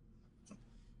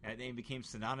 That name became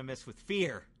synonymous with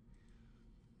fear.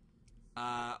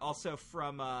 Also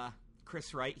from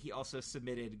Chris Wright, he also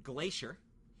submitted Glacier.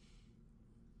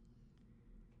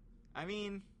 I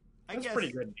mean, I guess... That's a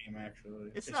pretty good name,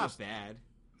 actually. It's not bad.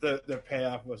 The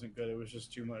payoff wasn't good. It was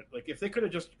just too much. If they could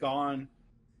have just gone...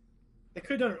 They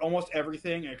could have done almost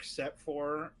everything except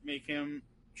for make him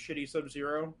shitty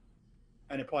Sub-Zero,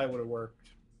 and it probably would have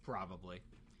worked. Probably.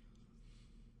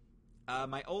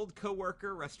 My old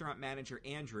coworker, restaurant manager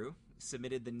Andrew,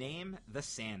 submitted the name The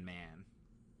Sandman.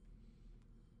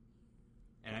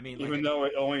 And I mean, even though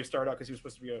it only started out because he was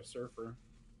supposed to be a surfer.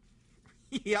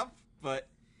 Yep, but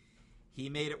he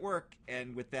made it work.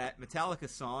 And with that Metallica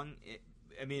song,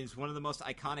 it's one of the most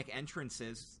iconic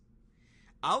entrances.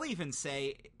 I'll even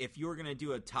say, if you were going to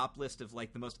do a top list of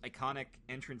like the most iconic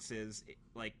entrances,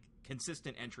 like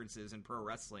consistent entrances in pro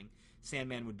wrestling,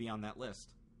 Sandman would be on that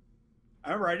list. I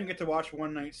remember I didn't get to watch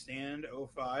One Night Stand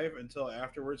 05 until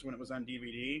afterwards when it was on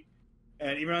DVD.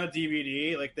 And even on the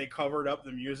DVD, like, they covered up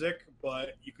the music,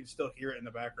 but you could still hear it in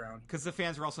the background. Because the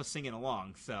fans were also singing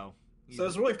along, so... So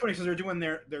it's really funny because they're doing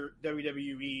their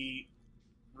WWE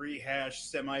rehash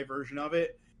semi-version of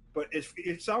it, but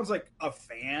it sounds like a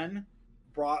fan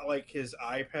brought, like, his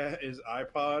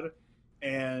iPod,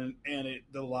 and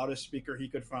the loudest speaker he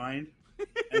could find,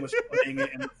 and was playing it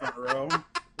in the front row.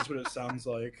 That's what it sounds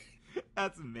like.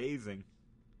 That's amazing.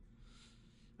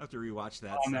 I have to rewatch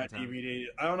that on that DVD.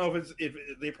 I don't know if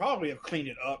they probably have cleaned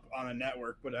it up on a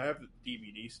network, but I have the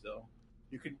DVD still.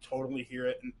 You can totally hear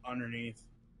it underneath.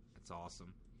 That's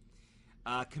awesome.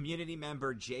 Community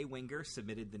member Jay Winger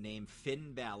submitted the name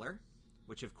Finn Balor,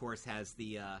 which of course has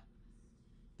the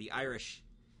Irish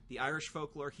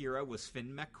folklore hero was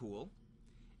Finn McCool,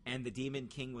 and the Demon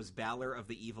King was Balor of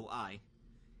the Evil Eye.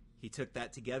 He took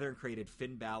that together and created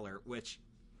Finn Balor, which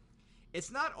it's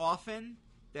not often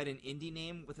that an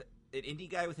indie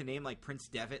guy with a name like Prince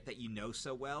Devitt that you know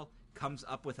so well comes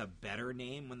up with a better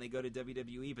name when they go to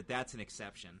WWE, but that's an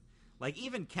exception. Like,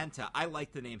 even Kenta, I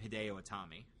like the name Hideo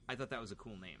Itami. I thought that was a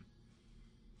cool name.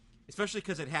 Especially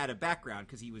because it had a background,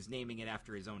 because he was naming it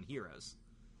after his own heroes.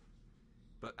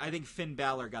 But I think Finn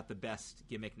Balor got the best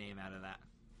gimmick name out of that.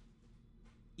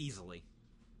 Easily.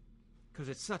 Because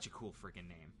it's such a cool freaking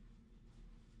name.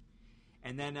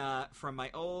 And then from my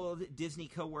old Disney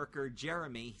coworker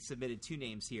Jeremy, submitted two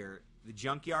names here: the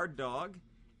Junkyard Dog,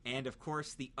 and of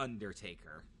course the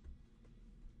Undertaker.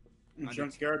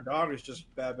 Junkyard Dog is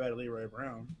just Bad Leroy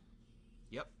Brown.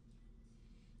 Yep.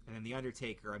 And then the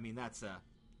Undertaker. I mean, that's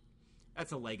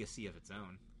a legacy of its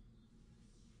own.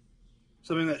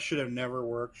 Something that should have never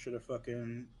worked. Should have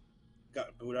fucking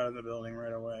got booed out of the building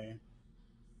right away.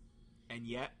 And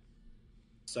yet,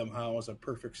 somehow it was a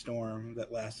perfect storm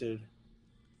that lasted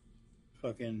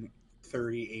fucking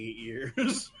 38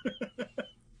 years.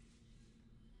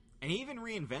 And he even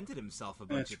reinvented himself a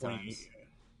bunch of times.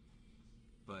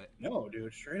 But no,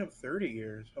 dude, straight up 30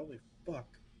 years. Holy fuck.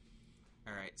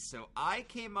 Alright, so I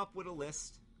came up with a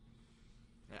list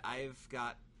that I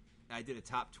did a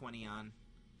top 20 on.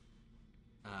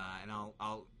 And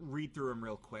I'll read through them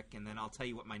real quick, and then I'll tell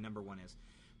you what my number one is.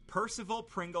 Percival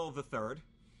Pringle III,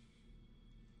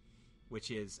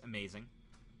 which is amazing.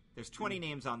 There's 20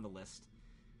 names on the list.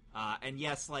 And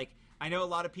yes, like, I know a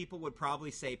lot of people would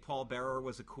probably say Paul Bearer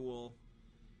was a cool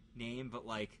name, but,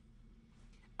 like,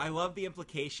 I love the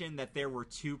implication that there were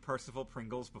two Percival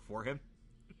Pringles before him.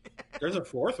 There's a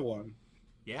fourth one.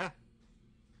 Yeah.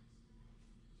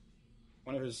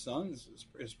 One of his sons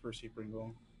is Percy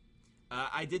Pringle.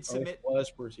 I did submit... It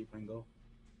was Percy Pringle.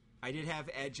 I did have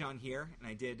Edge on here, and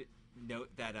I did note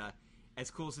that as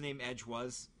cool as the name Edge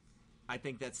was, I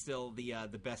think that's still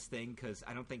the best thing, because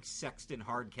I don't think Sexton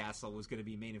Hardcastle was going to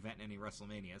be main event in any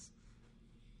WrestleManias.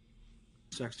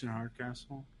 Sexton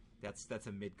Hardcastle? That's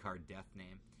a mid-card death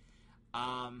name.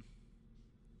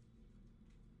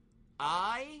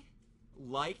 I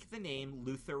like the name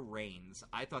Luther Reigns.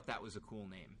 I thought that was a cool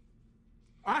name.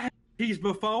 I had these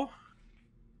before.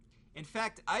 In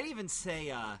fact, I'd even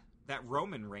say that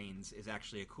Roman Reigns is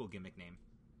actually a cool gimmick name.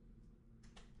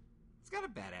 It's got a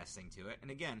badass thing to it. And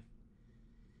again...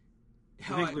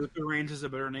 I think Luther Reigns is a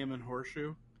better name than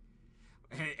Horseshoe?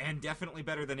 And definitely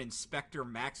better than Inspector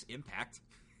Max Impact.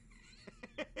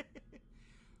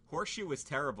 Horseshoe was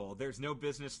terrible. There's no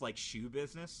business like shoe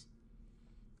business.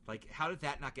 Like, how did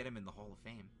that not get him in the Hall of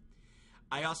Fame?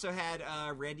 I also had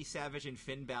Randy Savage and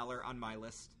Finn Balor on my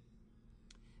list.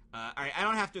 All right, I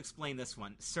don't have to explain this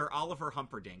one. Sir Oliver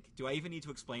Humperdinck. Do I even need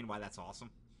to explain why that's awesome?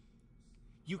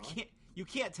 You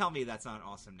can't tell me that's not an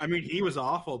awesome name. I mean, he was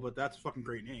awful, but that's a fucking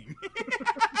great name.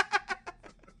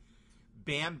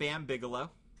 Bam Bam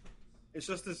Bigelow. It's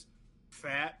just this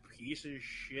fat piece of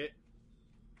shit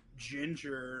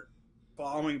ginger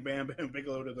following Bam Bam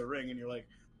Bigelow to the ring, and you're like,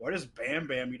 why does Bam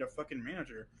Bam need a fucking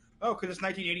manager? Oh, because it's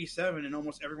 1987 and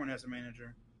almost everyone has a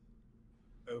manager.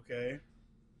 Okay.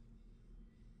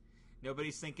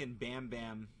 Nobody's thinking Bam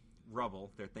Bam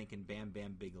Rubble. They're thinking Bam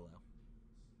Bam Bigelow.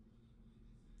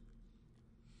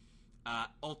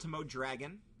 Ultimo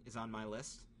Dragon is on my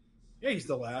list. Yeah, he's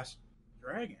the last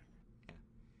dragon.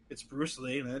 Yeah. It's Bruce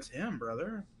Lee, and that's him,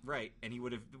 brother. Right, and he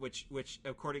would have, which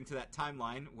according to that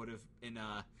timeline would have been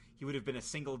he would have been a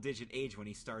single digit age when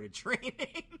he started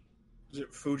training. Is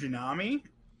it Fujinami,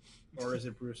 or is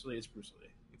it Bruce Lee? It's Bruce Lee.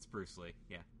 It's Bruce Lee,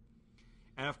 yeah.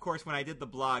 And of course, when I did the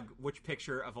blog, which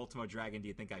picture of Ultimo Dragon do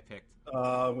you think I picked?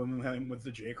 With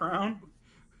the J Crown,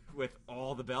 with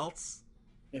all the belts.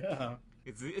 Yeah,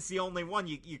 it's the only one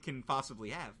you can possibly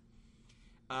have.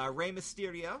 Rey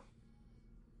Mysterio.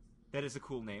 That is a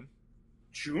cool name.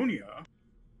 Junior.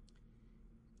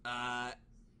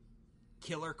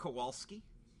 Killer Kowalski.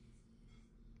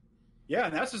 Yeah,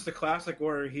 and that's just the classic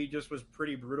where he just was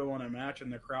pretty brutal in a match,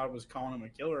 and the crowd was calling him a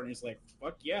killer, and he's like,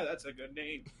 "Fuck yeah, that's a good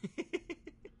name."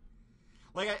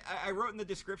 Like I wrote in the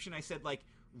description, I said like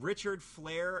Richard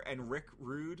Flair and Rick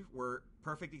Rude were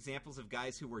perfect examples of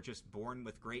guys who were just born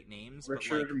with great names.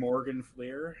 Richard Morgan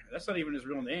Flair. That's not even his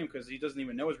real name because he doesn't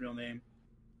even know his real name.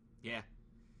 Yeah,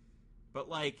 but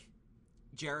like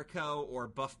Jericho or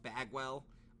Buff Bagwell,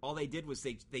 all they did was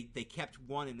they kept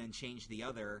one and then changed the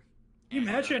other. Can you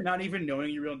imagine not even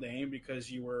knowing your real name because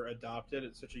you were adopted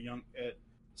at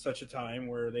such a time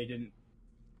where they didn't.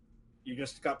 You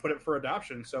just got put up for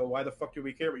adoption, so why the fuck do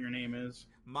we care what your name is?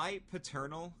 My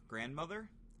paternal grandmother,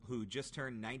 who just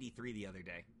turned 93 the other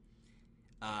day,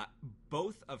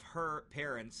 both of her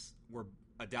parents were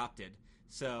adopted.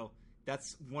 So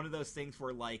that's one of those things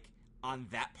where, like, on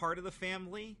that part of the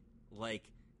family, like,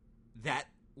 that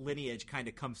lineage kind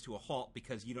of comes to a halt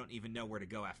because you don't even know where to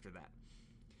go after that.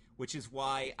 Which is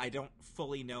why I don't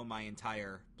fully know my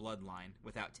entire bloodline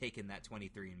without taking that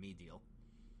 23andMe deal.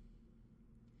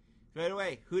 By the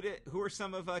way, who are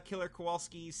some of Killer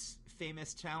Kowalski's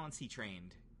famous talents he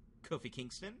trained? Kofi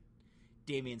Kingston,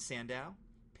 Damian Sandow,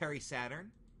 Perry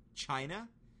Saturn, Chyna,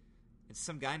 and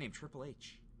some guy named Triple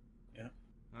H. Yeah.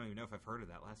 I don't even know if I've heard of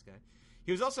that last guy.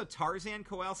 He was also Tarzan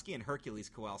Kowalski and Hercules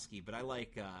Kowalski, but I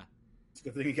like... It's a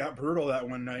good thing he got brutal that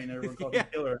one night and everyone called him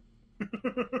Killer.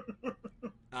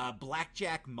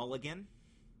 Blackjack Mulligan.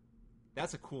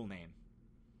 That's a cool name.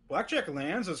 Blackjack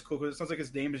Lanza is cool because it sounds like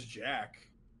his name is Jack.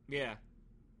 Yeah.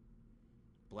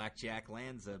 Blackjack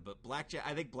Lanza, but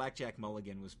I think Blackjack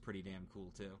Mulligan was pretty damn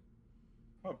cool too.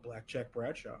 Oh, Blackjack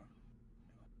Bradshaw.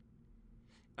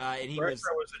 And he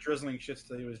Bradshaw was a drizzling shit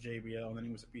till he was JBL, and then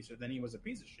he was a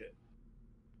piece of shit.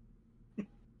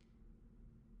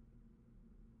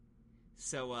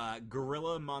 So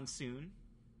Gorilla Monsoon.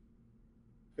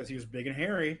 Because he was big and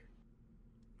hairy.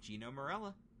 Gino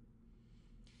Morella.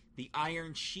 The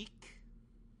Iron Sheik.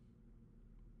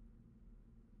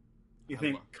 You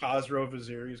think Khosrow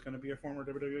Vaziri is going to be a former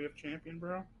WWF champion,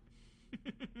 bro?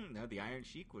 No, the Iron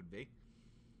Sheik would be.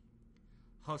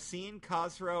 Hossein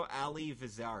Khosrow Ali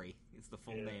Vaziri is the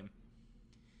full name.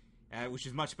 Which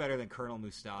is much better than Colonel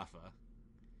Mustafa.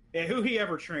 Yeah, who he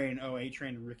ever trained? Oh, he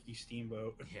trained Ricky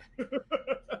Steamboat. Yeah.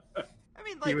 I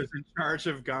mean, like... He was in charge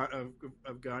of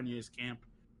Gagne's camp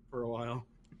for a while.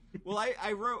 Well,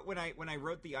 I wrote when I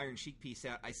wrote the Iron Sheik piece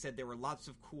out, I said there were lots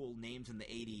of cool names in the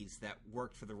 80s that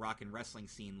worked for the rock and wrestling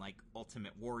scene, like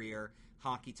Ultimate Warrior,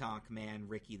 Honky Tonk Man,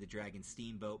 Ricky the Dragon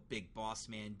Steamboat, Big Boss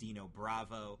Man, Dino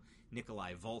Bravo,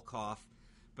 Nikolai Volkov.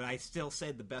 But I still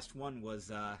said the best one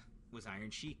was Iron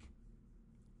Sheik.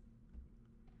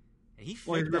 And he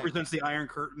represents the Iron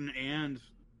Curtain and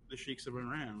the Sheiks of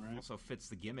Iran, right? Also fits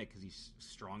the gimmick because he's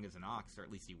strong as an ox, or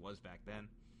at least he was back then.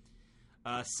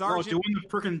 Doing the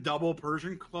freaking double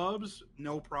Persian clubs,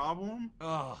 no problem.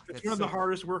 Oh, it's one of the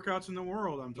hardest workouts in the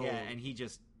world, I'm told. Yeah, and he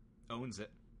just owns it.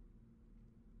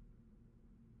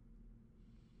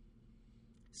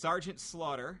 Sergeant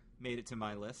Slaughter made it to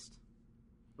my list.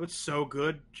 It's so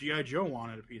good, G.I. Joe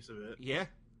wanted a piece of it. Yeah.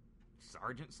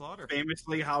 Sergeant Slaughter.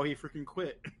 Famously how he freaking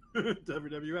quit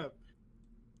WWF.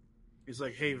 He's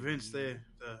like, hey, Vince, the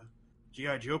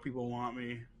G.I. Joe people want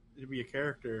me to be a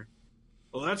character.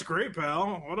 Well, that's great,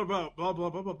 pal. What about blah, blah,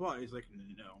 blah, blah, blah? He's like,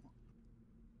 no.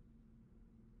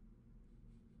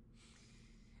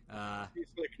 He's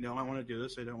like, no, I want to do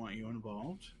this. I don't want you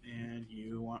involved. And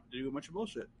you want to do a bunch of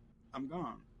bullshit. I'm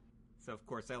gone. So, of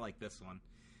course, I like this one.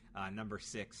 Number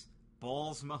 6,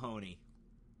 Balls Mahoney.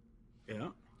 Yeah.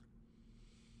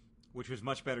 Which was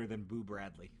much better than Boo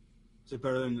Bradley. Is it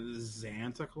better than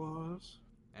Santa Claus?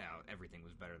 Yeah, everything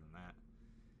was better than that.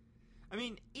 I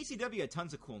mean, ECW had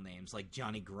tons of cool names, like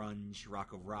Johnny Grunge,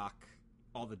 Rocco Rock,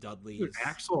 all the Dudleys. Dude,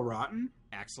 Axel Rotten?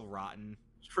 Axel Rotten.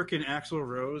 Freaking Axl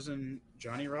Rose and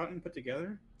Johnny Rotten put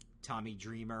together? Tommy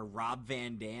Dreamer, Rob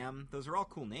Van Dam. Those are all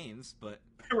cool names, but...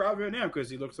 Rob Van Dam, because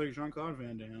he looks like Jean-Claude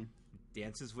Van Damme.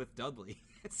 Dances with Dudley.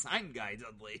 Sign guy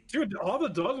Dudley. Dude, all the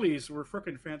Dudleys were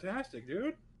freaking fantastic,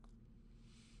 dude.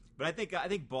 But I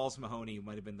think Balls Mahoney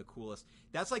might have been the coolest.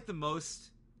 That's like the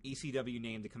most ECW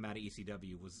name to come out of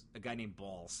ECW was a guy named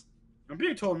Balls. I'm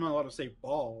being told I'm not allowed to say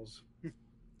balls.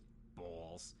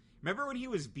 Balls. Remember when he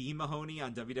was B Mahoney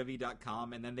on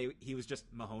WWE.com, and then he was just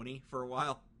Mahoney for a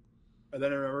while? And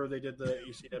then I remember they did the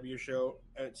ECW show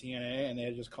at TNA, and they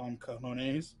had just called him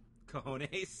Cojones.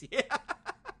 Cojones, yeah.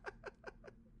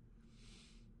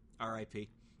 R.I.P.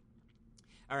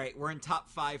 All right, we're in top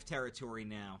 5 territory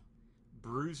now.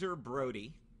 Bruiser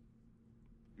Brody.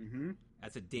 Mm-hmm.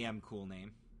 That's a damn cool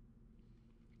name.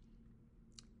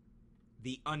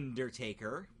 The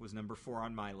Undertaker was number 4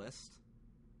 on my list.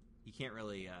 You can't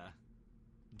really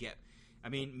get... I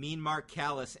mean, Mean Mark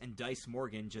Callis and Dice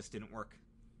Morgan just didn't work.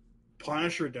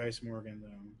 Punisher Dice Morgan,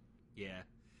 though. Yeah.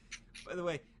 By the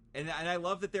way, and I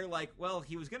love that they're like, well,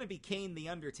 he was going to be Kane the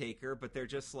Undertaker, but they're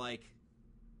just like,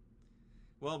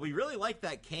 well, we really like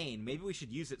that Kane. Maybe we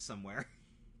should use it somewhere.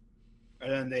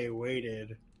 And then they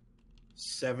waited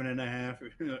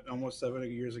 7.5, almost 7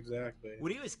 years exactly.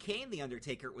 When he was Kane the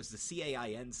Undertaker, it was the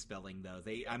C-A-I-N spelling, though.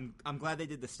 I'm glad they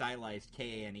did the stylized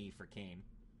K-A-N-E for Kane.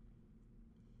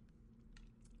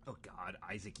 Oh, God,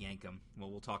 Isaac Yankem. Well,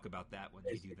 we'll talk about that when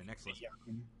we do the next list.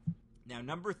 Now,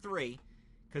 number 3,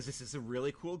 because this is a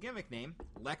really cool gimmick name,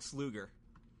 Lex Luger.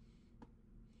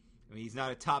 I mean, he's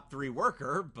not a top 3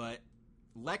 worker, but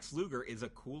Lex Luger is a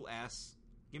cool-ass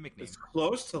gimmick name. It's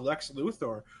close to Lex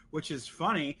Luthor, which is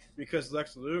funny because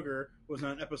Lex Luger was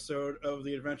on an episode of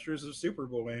The Adventures of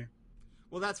Superboy.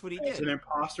 Well, that's what he It's did. an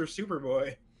imposter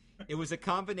Superboy. It was a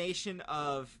combination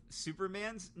of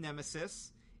Superman's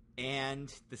nemesis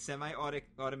and the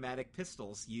semi-automatic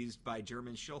pistols used by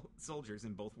German soldiers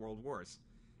in both World Wars.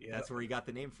 Yep. That's where he got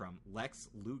the name from, Lex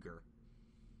Luger.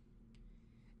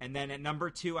 And then at number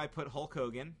 2, I put Hulk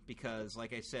Hogan because,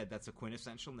 like I said, that's a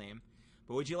quintessential name.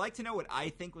 But would you like to know what I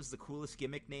think was the coolest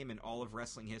gimmick name in all of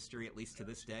wrestling history, at least to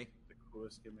this day? The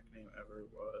coolest gimmick name ever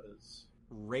was...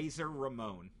 Razor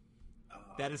Ramon.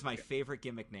 That is my favorite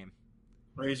gimmick name.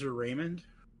 Razor Raymond?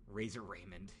 Razor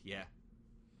Raymond, yeah.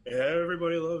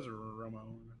 Everybody loves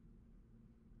Ramon.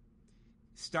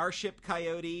 Starship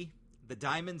Coyote, the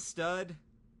Diamond Stud,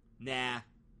 nah,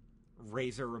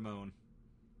 Razor Ramon.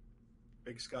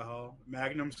 Big Scott Hall.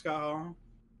 Magnum Scott Hall.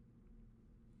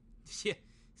 Yeah,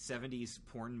 70s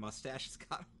porn mustache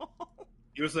Scott Hall.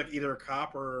 He was like either a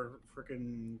cop or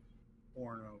freaking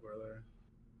porno, brother.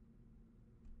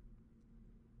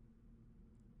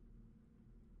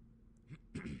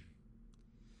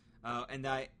 And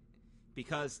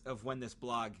because of when this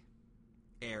blog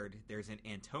aired, there's an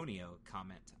Antonio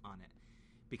comment on it.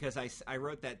 Because I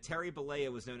wrote that Terry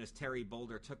Bollea was known as Terry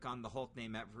Boulder, took on the Hulk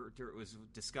name after it was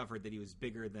discovered that he was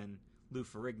bigger than Lou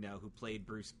Ferrigno, who played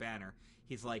Bruce Banner.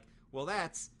 He's like, well,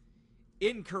 that's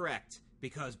incorrect,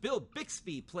 because Bill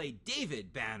Bixby played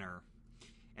David Banner,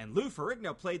 and Lou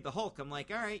Ferrigno played the Hulk. I'm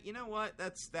like, all right, you know what?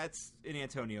 That's an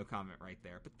Antonio comment right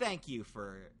there. But thank you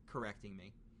for correcting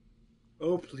me.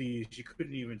 Oh, please. You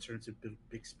couldn't even turn to Bill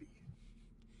Bixby.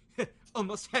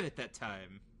 Almost had it that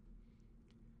time.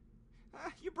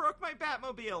 You broke my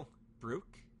Batmobile.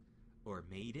 Broke or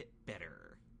made it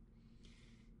better.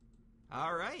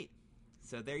 All right.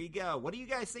 So there you go. What do you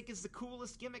guys think is the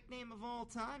coolest gimmick name of all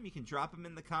time? You can drop them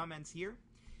in the comments here.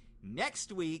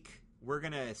 Next week, we're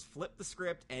going to flip the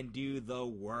script and do the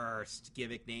worst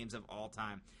gimmick names of all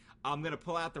time. I'm going to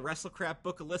pull out the WrestleCrap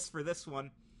book of lists for this one.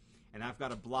 And I've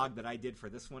got a blog that I did for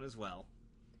this one as well.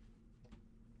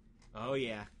 Oh,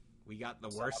 yeah. We got the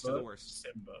worst of the worst.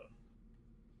 Simba.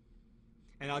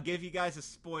 And I'll give you guys a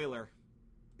spoiler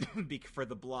for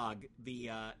the blog.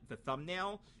 The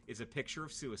thumbnail is a picture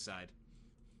of suicide.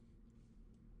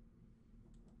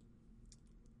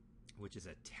 Which is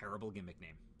a terrible gimmick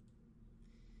name.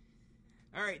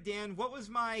 All right, Dan, what was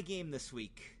my game this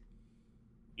week?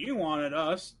 You wanted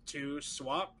us to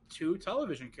swap 2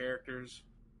 television characters.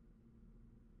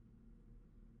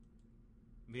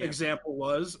 Yeah. Example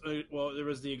was there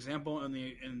was the example and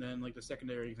then like the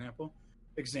secondary example.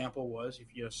 Example was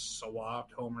if you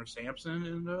swapped Homer Simpson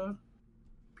and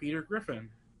Peter Griffin,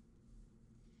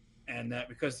 and that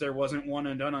because there wasn't one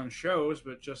and done on shows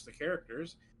but just the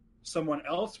characters, someone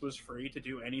else was free to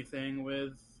do anything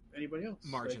with anybody else.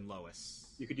 Marge and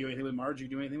Lois. You could do anything with Marge. You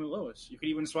could do anything with Lois. You could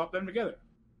even swap them together.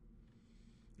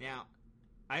 Now,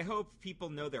 I hope people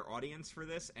know their audience for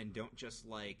this and don't just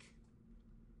like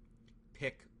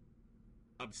pick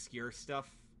obscure stuff,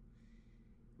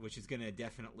 which is going to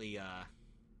definitely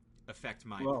affect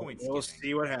my points. We'll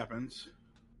see what happens.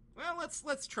 Well,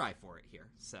 let's try for it here.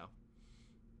 So,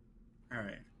 all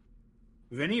right,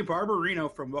 Vinny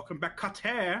Barbarino from Welcome Back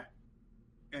Kotter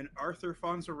and Arthur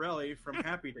Fonzarelli from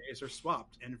Happy Days are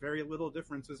swapped, and very little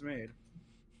difference is made.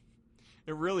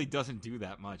 It really doesn't do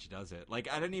that much, does it?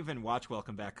 Like, I didn't even watch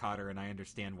Welcome Back, Kotter, and I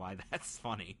understand why that's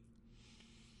funny.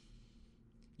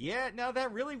 Yeah, no,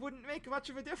 that really wouldn't make much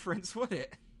of a difference, would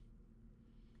it?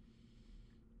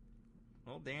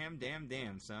 Well, damn,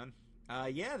 son.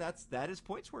 Yeah, that is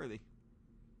points worthy.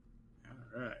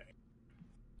 All right.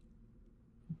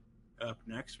 Up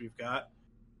next, we've got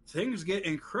things get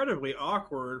incredibly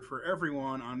awkward for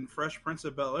everyone on Fresh Prince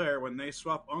of Bel-Air when they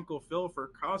swap Uncle Phil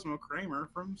for Cosmo Kramer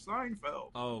from Seinfeld.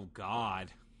 Oh,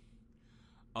 God.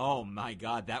 Oh, my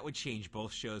God. That would change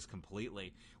both shows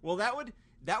completely. Well, that would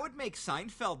make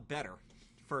Seinfeld better,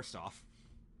 first off.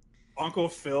 Uncle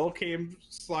Phil came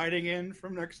sliding in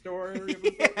from next door.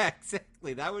 Yeah,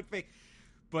 exactly. That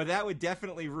would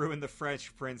definitely ruin the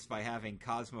Fresh Prince by having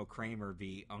Cosmo Kramer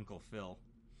be Uncle Phil.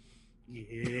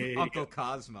 Yeah. Uncle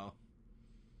Cosmo.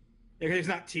 Yeah, he's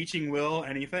not teaching Will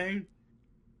anything.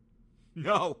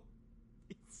 No.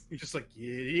 He's just like,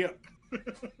 yep.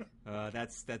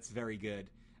 That's very good.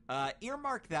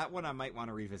 Earmark that one. I might want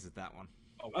to revisit that one.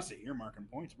 Oh, that's the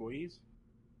earmarking points, boys.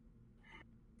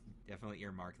 Definitely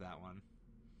earmark that one.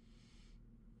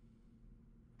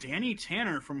 Danny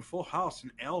Tanner from Full House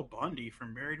and Al Bundy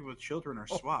from Married with Children are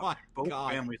swapped. my Both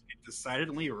God. families get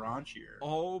decidedly raunchier.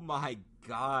 Oh my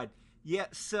God. Yeah,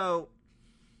 so...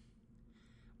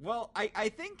 Well, I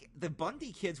think the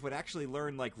Bundy kids would actually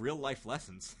learn, like, real-life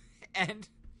lessons. And...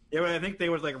 Yeah, but I think they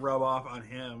would, like, rub off on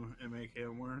him and make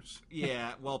him worse.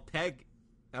 Yeah, well, Peg...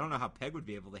 I don't know how Peg would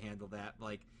be able to handle that.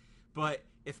 Like, but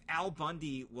if Al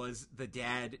Bundy was the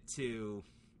dad to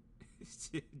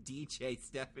DJ,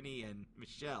 Stephanie, and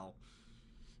Michelle,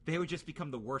 they would just become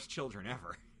the worst children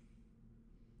ever.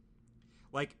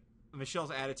 Like,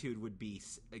 Michelle's attitude would be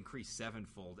increased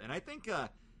sevenfold, and I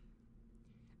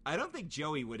don't think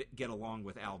Joey would get along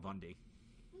with Al Bundy.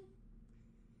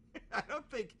 I don't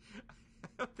think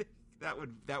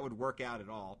that would work out at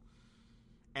all.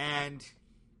 And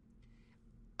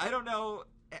I don't know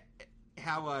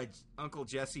how Uncle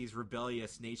Jesse's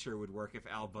rebellious nature would work if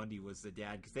Al Bundy was the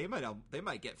dad, because they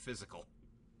might get physical.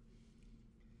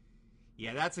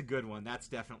 Yeah, that's a good one. That's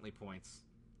definitely points.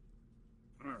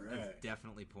 All right. That's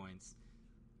definitely points.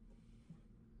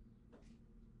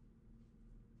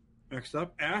 Next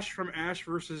up, Ash from Ash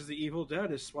vs. the Evil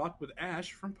Dead is swapped with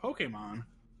Ash from Pokemon.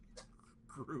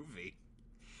 Groovy.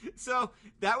 So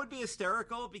that would be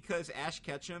hysterical because Ash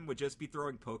Ketchum would just be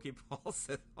throwing Pokeballs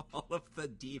at all of the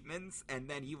demons, and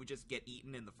then he would just get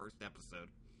eaten in the first episode.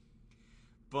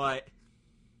 But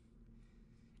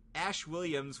Ash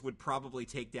Williams would probably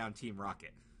take down Team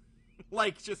Rocket.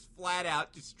 Like, just flat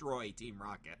out destroy Team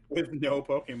Rocket. With no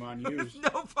Pokemon used.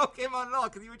 With no Pokemon at all,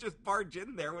 because he would just barge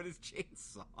in there with his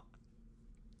chainsaw.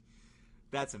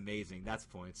 That's amazing. That's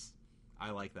points.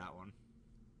 I like that one.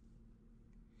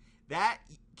 That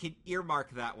can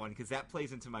earmark that one, because that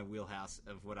plays into my wheelhouse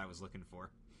of what I was looking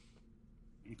for.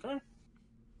 Okay.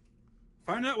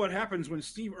 Find out what happens when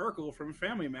Steve Urkel from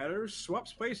Family Matters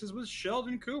swaps places with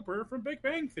Sheldon Cooper from Big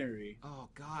Bang Theory. Oh,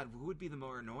 God, who would be the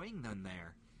more annoying than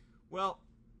there? Well,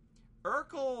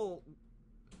 Urkel's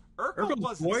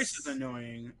voice is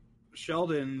annoying.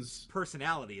 Sheldon's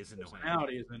personality is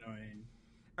annoying.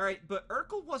 All right, but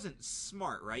Urkel wasn't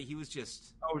smart, right? He was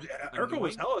just... Oh, Urkel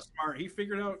was hella smart. He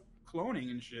figured out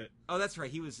cloning and shit. Oh, that's right.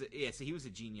 He was... Yeah, so he was a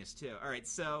genius, too. All right,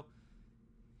 so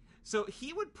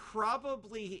he would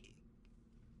probably...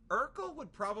 Urkel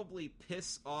would probably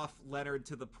piss off Leonard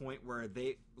to the point where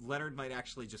Leonard might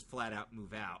actually just flat out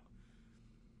move out.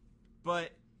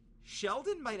 But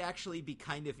Sheldon might actually be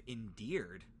kind of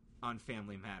endeared on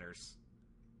Family Matters.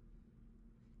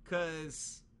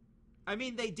 Because, I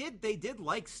mean, they did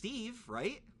like Steve,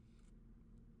 right?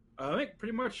 I think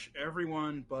pretty much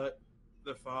everyone but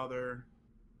the father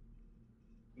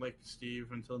liked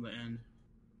Steve until the end.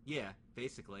 Yeah,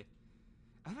 basically.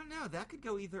 I don't know. That could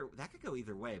go either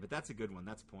way, but that's a good one.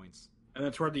 That's points. And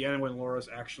then toward the end, when Laura's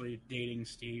actually dating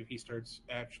Steve, he starts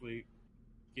actually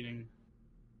getting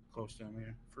close to him.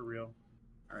 Yeah, for real.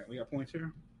 All right, we got points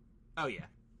here. Oh yeah.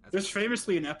 There's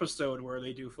famously an episode where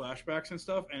they do flashbacks and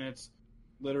stuff, and it's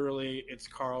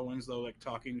Carl Winslow like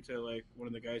talking to like one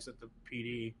of the guys at the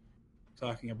PD,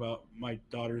 talking about my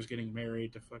daughter's getting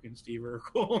married to fucking Steve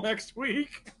Urkel next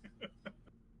week.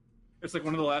 It's like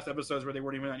one of the last episodes where they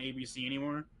weren't even on ABC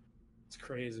anymore. It's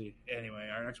crazy. Anyway,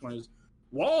 our next one is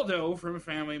Waldo from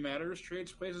Family Matters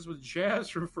trades places with Jazz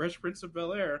from Fresh Prince of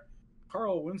Bel-Air.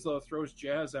 Carl Winslow throws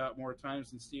Jazz out more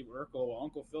times than Steve Urkel, while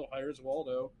Uncle Phil hires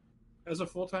Waldo as a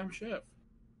full-time chef.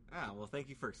 Ah, well, thank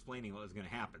you for explaining what was going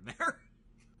to happen there.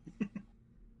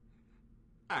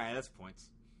 All right, that's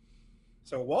points.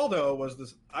 So Waldo was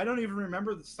this... I don't even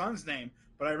remember the son's name,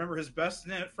 but I remember his best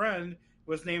friend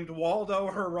was named Waldo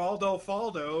Geraldo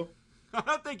Faldo I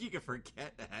don't think you can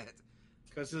forget that.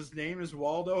 because his name is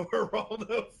Waldo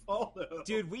Geraldo Faldo.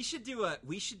 Dude, we should do a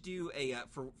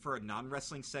for a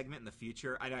non-wrestling segment in the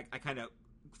future. I kind of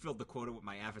filled the quota with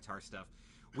my Avatar stuff.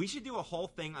 We should do a whole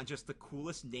thing on just the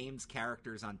coolest names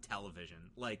characters on television.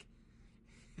 Like,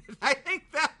 I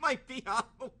think that might be on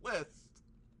the list.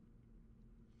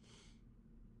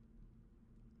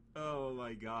 Oh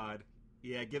my god.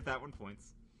 Yeah, give that one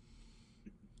points.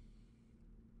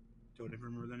 Don't even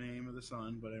remember the name of the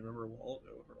son, but I remember Waldo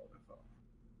Geraldo Faldo.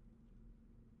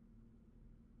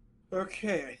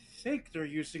 Okay, I think they're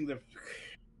using the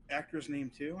actor's name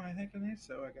too. I think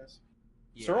so. I guess.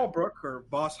 Yeah. Sorrel Brook or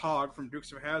Boss Hogg from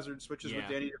Dukes of Hazzard switches with Yeah.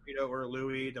 Danny DeVito or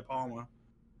Louis De Palma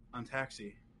on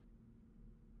Taxi.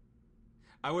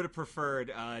 I would have preferred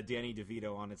Danny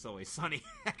DeVito on It's Always Sunny,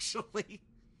 actually.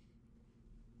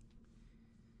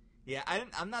 Yeah,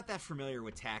 I'm not that familiar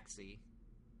with Taxi,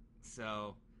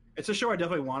 so... It's a show I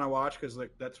definitely want to watch because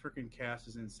like that freaking cast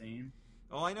is insane.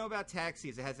 All I know about Taxi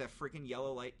is it has that freaking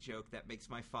yellow light joke that makes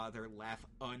my father laugh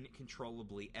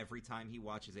uncontrollably every time he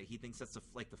watches it. He thinks that's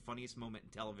the funniest moment in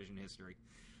television history.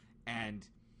 And,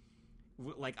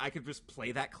 like, I could just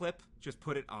play that clip, just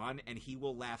put it on, and he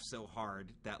will laugh so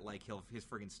hard that, like, his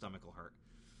friggin' stomach will hurt.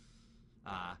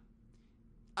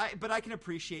 But I can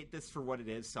appreciate this for what it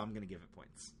is, so I'm going to give it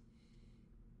points.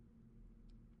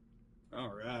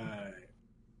 All right.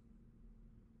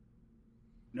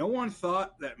 No one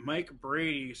thought that Mike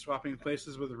Brady swapping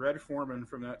places with Red Foreman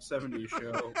from that 70s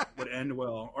show would end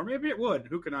well. Or maybe it would.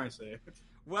 Who can I say?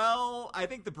 Well, I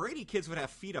think the Brady kids would have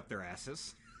feet up their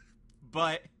asses.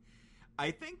 But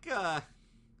I think, I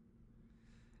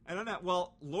don't know.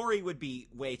 Well, Laurie would be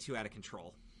way too out of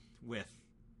control with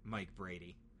Mike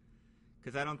Brady.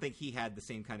 Because I don't think he had the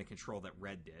same kind of control that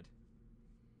Red did.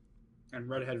 And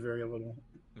Red had very little.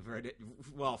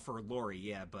 Well, for Laurie,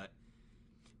 yeah, But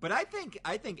I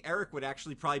think Eric would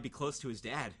actually probably be close to his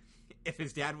dad if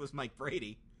his dad was Mike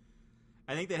Brady.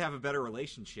 I think they'd have a better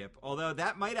relationship. Although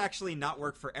that might actually not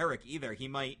work for Eric either. He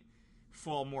might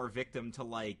fall more victim to,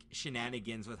 like,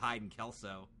 shenanigans with Hyde and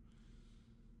Kelso.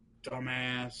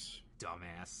 Dumbass.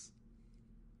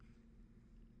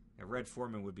 Yeah, Red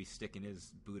Foreman would be sticking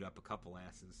his boot up a couple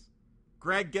asses.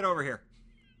 Greg, get over here.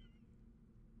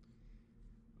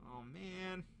 Oh,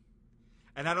 man.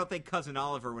 And I don't think Cousin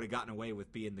Oliver would have gotten away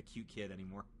with being the cute kid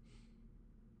anymore.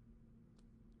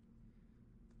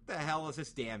 What the hell is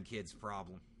this damn kid's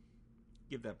problem?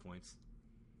 Give that points.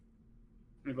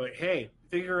 He'd be like, hey,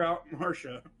 figure out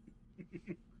Marsha.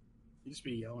 He'd just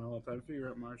be yelling all the time, figure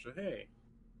out Marsha, hey.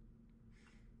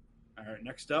 All right,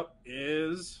 next up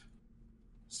is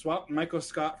swap Michael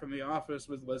Scott from The Office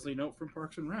with Leslie Knope from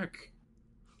Parks and Rec.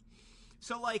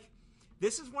 So, like,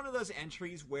 this is one of those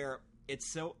entries where it's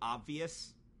so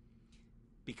obvious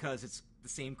because it's the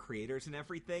same creators and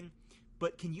everything,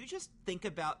 but can you just think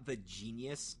about the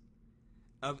genius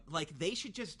of, like, they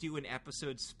should just do an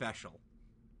episode special.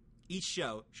 Each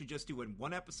show should just do an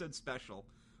one episode special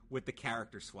with the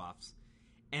character swaps.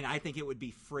 And I think it would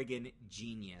be friggin'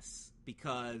 genius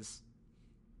because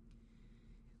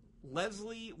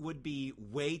Leslie would be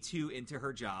way too into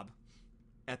her job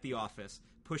at the office,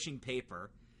 pushing paper,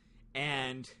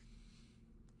 and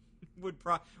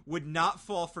would not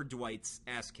fall for Dwight's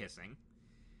ass kissing,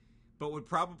 but would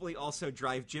probably also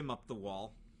drive Jim up the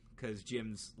wall because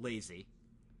Jim's lazy.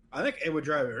 I think it would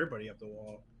drive everybody up the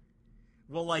wall.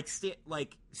 Well, like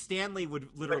Stanley would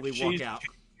literally Like, walk out.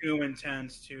 Too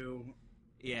intense to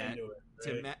Yeah, it,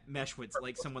 right? to mesh with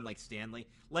like someone like Stanley.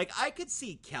 Like, I could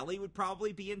see Kelly would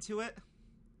probably be into it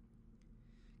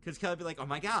because Kelly would be like, "Oh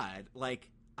my god, like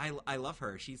I love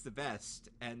her, she's the best,"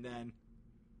 and then.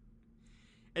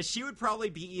 And she would probably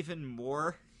be even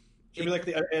more... She'd be like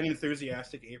an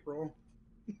enthusiastic April.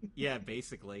 Yeah,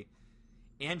 basically.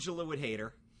 Angela would hate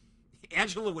her.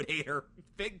 Angela would hate her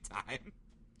big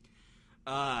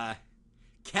time.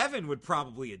 Kevin would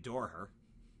probably adore her.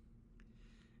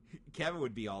 Kevin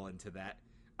would be all into that.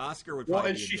 Oscar would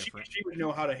probably be different. She would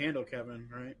know how to handle Kevin,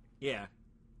 right? Yeah.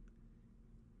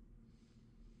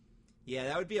 Yeah,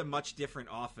 that would be a much different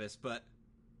office, but...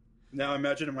 Now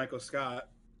imagine a Michael Scott.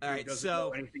 All right, doesn't so...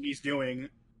 know anything he's doing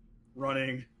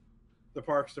running the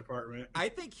Parks Department. I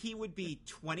think he would be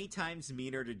 20 times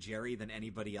meaner to Jerry than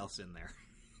anybody else in there.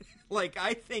 Like,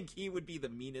 I think he would be the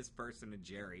meanest person to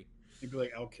Jerry. He'd be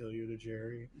like, I'll kill you to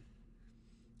Jerry.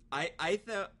 I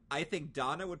think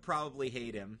Donna would probably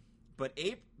hate him, but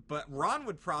Ron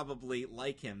would probably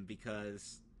like him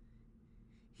because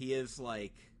he is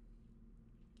like...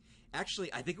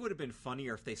 Actually, I think it would have been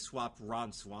funnier if they swapped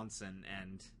Ron Swanson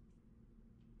and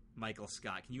Michael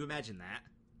Scott. Can you imagine that?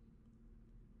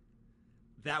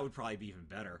 That would probably be even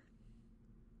better.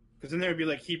 Because then there would be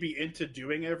like he'd be into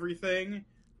doing everything,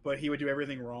 but he would do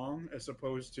everything wrong, as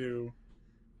opposed to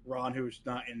Ron, who's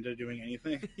not into doing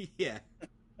anything. Yeah.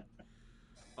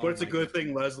 But it's a good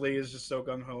thing Leslie is just so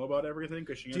gung ho about everything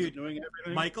because she ends up doing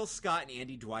everything. Michael Scott and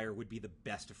Andy Dwyer would be the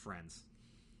best of friends.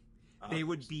 They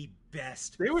would be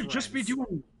best. They would friends. just be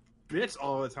doing bits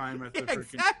all the time at the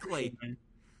exactly.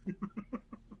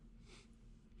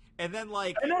 And then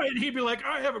like I know, and he'd be like,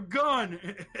 "I have a gun,"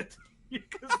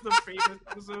 because the famous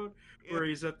episode where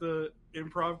he's at the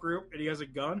improv group and he has a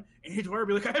gun, and Andy Dwyer would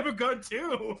be like, "I have a gun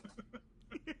too."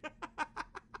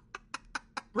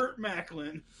 Burt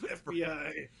Macklin,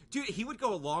 FBI. Dude, he would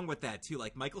go along with that too.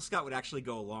 Like Michael Scott would actually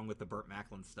go along with the Burt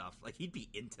Macklin stuff. Like he'd be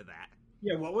into that.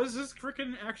 Yeah, what was this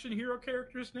freaking action hero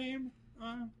character's name?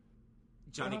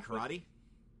 Johnny Karate?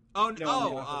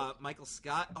 Oh, Michael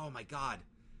Scott? Oh my god.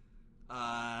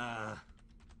 I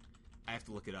have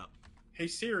to look it up. Hey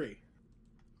Siri.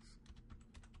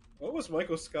 What was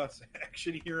Michael Scott's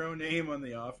action hero name on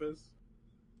The Office?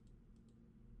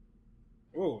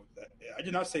 Oh, I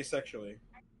did not say sexually.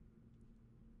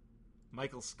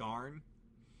 Michael Scarn.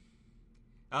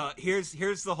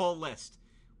 Here's the whole list.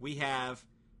 We have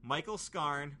Michael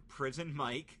Scarn, Prison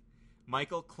Mike,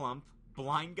 Michael Klump,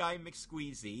 Blind Guy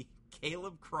McSqueezy,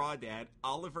 Caleb Crawdad,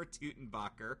 Oliver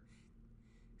Tutenbacher,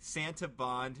 Santa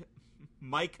Bond,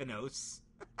 Mykonos.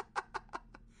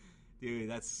 Dude,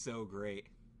 that's so great.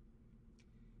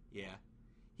 Yeah.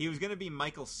 He was going to be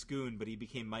Michael Schoon, but he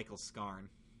became Michael Scarn.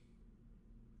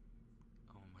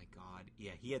 Oh my god.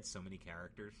 Yeah, he had so many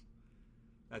characters.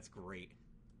 That's great.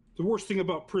 The worst thing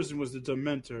about prison was the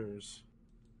Dementors.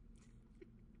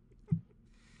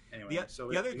 Anyway,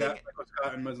 the other thing, Michael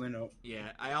Scott and Leslie Knope.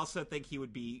 Yeah, I also think he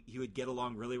would get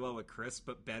along really well with Chris,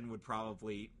 but Ben would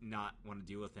probably not want to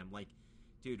deal with him. Like,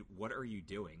 dude, what are you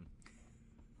doing?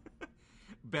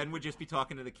 Ben would just be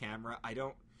talking to the camera.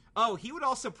 Oh, he would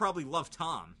also probably love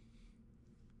Tom.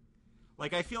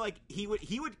 Like, I feel like he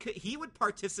would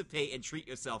participate in Treat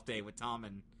Yourself Day with Tom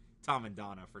and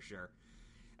Donna for sure.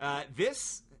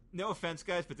 This, no offense,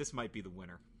 guys, but this might be the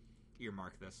winner.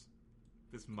 Earmark this.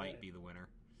 This might be the winner.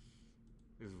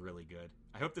 This is really good.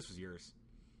 I hope this was yours.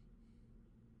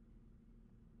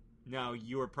 No,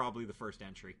 you were probably the first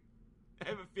entry. I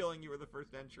have a feeling you were the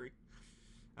first entry.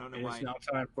 I don't know why. It's now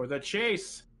time for the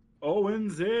chase.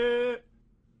 Owens it.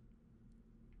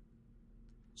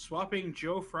 Swapping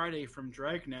Joe Friday from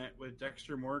Dragnet with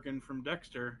Dexter Morgan from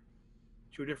Dexter.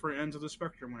 Two different ends of the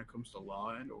spectrum when it comes to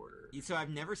Law and Order. So I've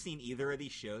never seen either of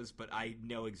these shows, but I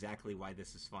know exactly why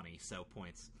this is funny. So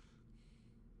points.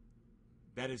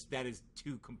 That is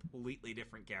two completely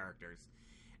different characters.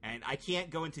 And I can't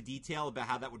go into detail about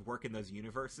how that would work in those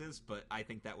universes, but I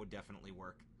think that would definitely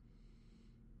work.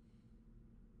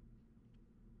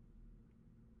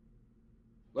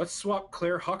 Let's swap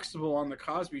Claire Huxtable on The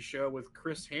Cosby Show with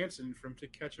Chris Hansen from To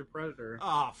Catch a Predator.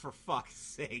 Oh, for fuck's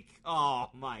sake. Oh,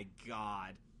 my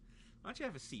God. Why don't you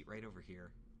have a seat right over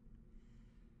here?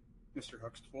 Mr.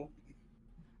 Huxtable.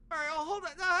 All right, well, hold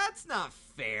on. No, that's not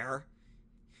fair.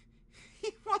 He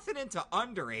wasn't into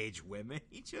underage women.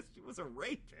 He just was a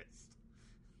rapist.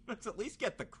 Let's at least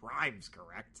get the crimes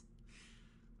correct.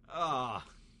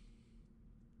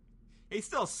 He's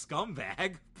still a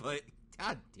scumbag, but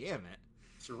god damn it.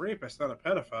 It's a rapist, not a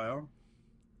pedophile.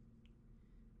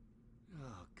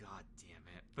 Oh god damn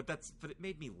it. But it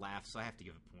made me laugh, so I have to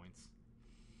give it points.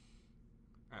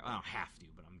 I don't have to,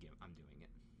 but I'm doing it.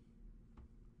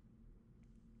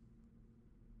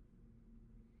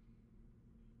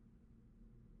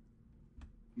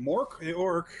 Mork the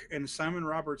Orc and Simon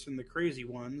Roberts in The Crazy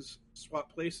Ones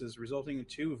swap places, resulting in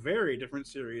two very different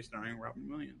series starring Robin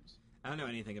Williams. I don't know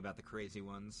anything about The Crazy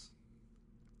Ones.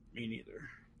 Me neither.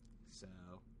 So,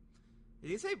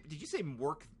 did you say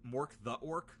Mork the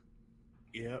Orc?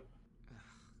 Yep.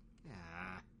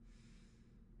 Yeah.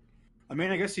 I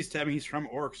mean, I guess he's from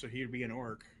Orc, so he'd be an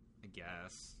orc. I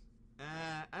guess.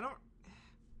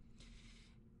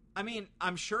 I mean,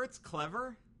 I'm sure it's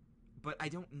clever, but I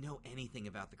don't know anything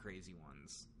about The Crazy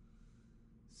Ones.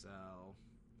 So,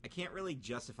 I can't really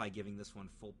justify giving this one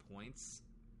full points,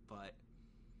 but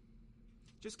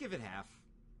just give it half.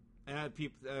 And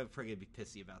people are probably gonna be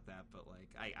pissy about that, but like,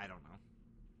 I don't know.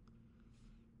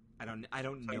 I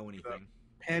don't know anything.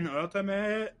 Pen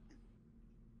Ultimate.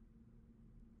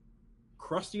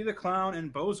 Krusty the Clown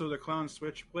and Bozo the Clown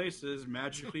switch places,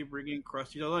 magically bringing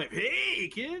Krusty to life. Hey,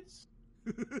 kids!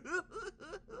 A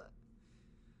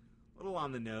little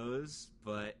on the nose,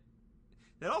 but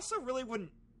that also really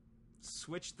wouldn't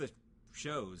switch the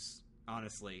shows,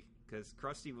 honestly, because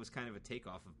Krusty was kind of a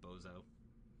takeoff of Bozo.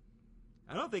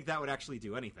 I don't think that would actually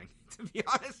do anything, to be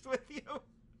honest with you.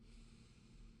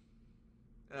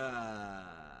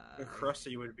 The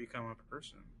Krusty would become a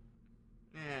person.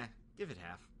 Give it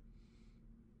half.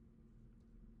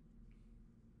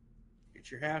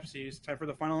 Get your halfsies. Time for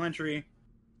the final entry.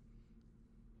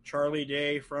 Charlie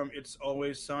Day from It's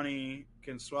Always Sunny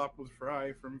can swap with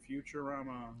Fry from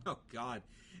Futurama. Oh, God.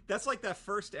 That's like that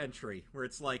first entry where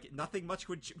it's like nothing much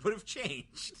would have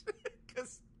changed.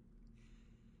 Because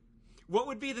what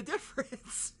would be the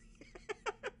difference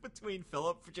between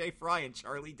Philip J. Fry and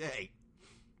Charlie Day?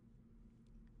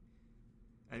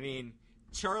 I mean,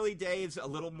 Charlie Day is a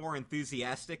little more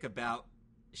enthusiastic about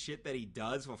shit that he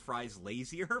does while Fry's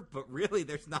lazier, but really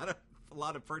there's not a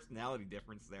lot of personality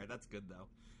difference there. That's good, though.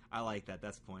 I like that.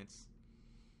 That's points.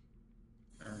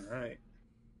 All right.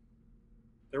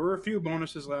 There were a few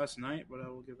bonuses last night, but I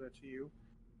will give that to you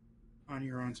on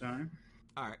your own time.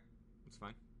 All right. That's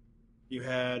fine. You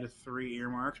had 3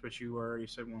 earmarks, but you already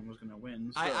said one was going to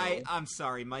win. So. I'm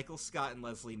sorry. Michael Scott and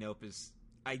Leslie Knope is...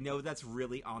 I know that's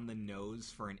really on the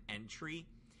nose for an entry,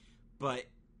 but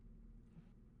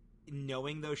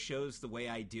knowing those shows the way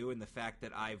I do and the fact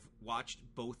that I've watched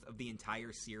both of the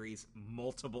entire series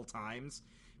multiple times,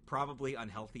 probably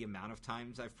unhealthy amount of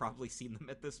times I've probably seen them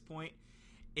at this point,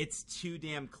 it's too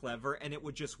damn clever, and it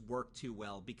would just work too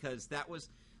well, because that was...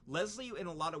 Leslie, in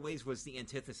a lot of ways, was the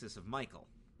antithesis of Michael,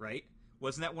 right?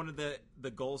 Wasn't that one of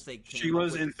the goals they came She up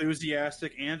was with?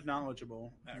 enthusiastic and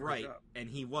knowledgeable at her Right, job. and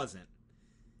he wasn't.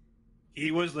 He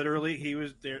was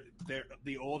there.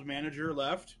 The old manager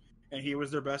left, and he was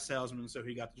their best salesman, so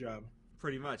he got the job.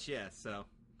 Pretty much, yeah, so...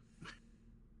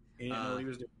 He didn't know what he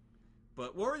was doing.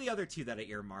 But what were the other 2 that I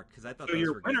earmarked? Because I thought So those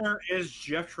your were good. winner is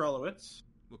Jeff Trelowitz.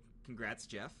 Well, congrats,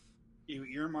 Jeff. You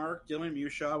earmarked Dylan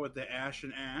Mushaw with the Ash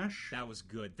and Ash. That was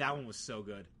good. That one was so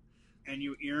good. And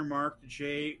you earmarked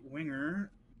Jay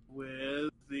Winger with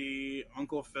the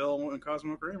Uncle Phil and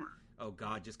Cosmo Kramer. Oh,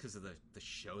 God, just because of the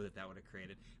show that would have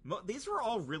created. These were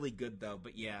all really good, though,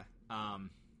 but yeah.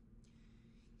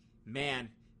 Man,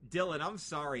 Dylan, I'm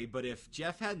sorry, but if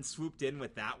Jeff hadn't swooped in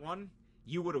with that one,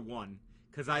 you would have won.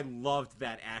 Because I loved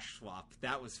that Ash swap.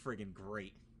 That was friggin'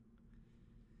 great.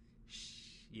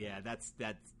 Yeah, that's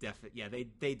definitely... Yeah,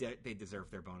 they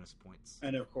deserve their bonus points.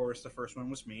 And, of course, the first one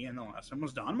was me, and the last one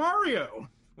was Don Mario.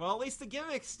 Well, at least the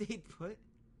gimmick stayed put.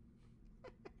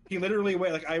 He literally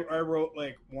waited. I wrote,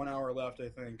 1 hour left, I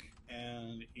think,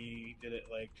 and he did it,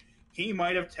 He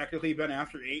might have technically been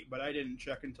after 8, but I didn't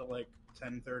check until,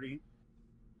 10:30.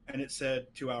 And it said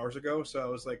 2 hours ago, so I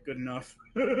was good enough.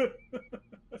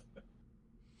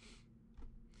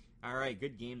 All right,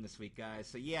 good game this week, guys.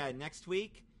 So, yeah, next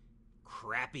week,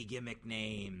 crappy gimmick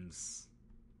names.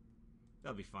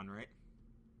 That'll be fun, right?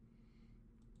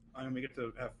 I mean, we get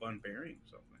to have fun burying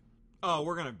something. Oh,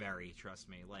 we're going to bury, trust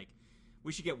me.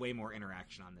 We should get way more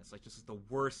interaction on this. Just the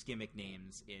worst gimmick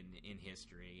names in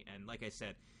history. And like I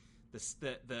said,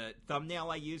 the thumbnail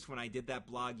I used when I did that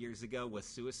blog years ago was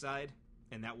Suicide,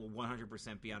 and that will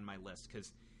 100% be on my list,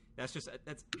 because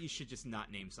you should just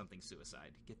not name something Suicide.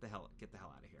 Get the hell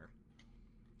out of here.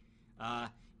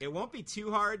 It won't be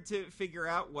too hard to figure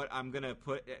out what I'm gonna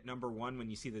put at number 1 when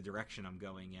you see the direction I'm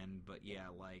going in. But yeah,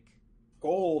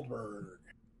 Goldberg.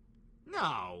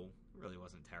 No, it really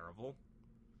wasn't terrible.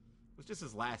 It was just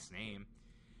his last name.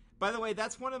 By the way,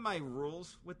 that's one of my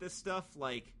rules with this stuff.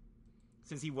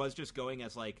 Since he was just going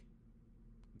as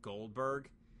Goldberg,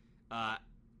 I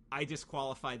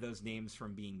disqualify those names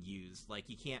from being used.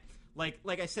 You can't,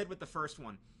 like I said with the first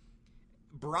one,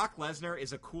 Brock Lesnar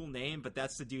is a cool name, but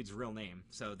that's the dude's real name,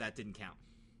 so that didn't count.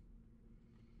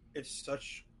 It's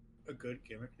such a good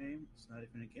gimmick name. It's not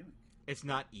even a gimmick. It's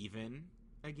not even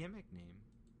a gimmick name.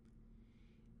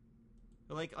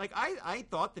 I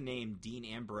thought the name Dean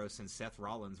Ambrose and Seth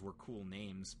Rollins were cool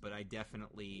names, but I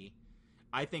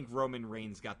think Roman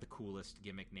Reigns got the coolest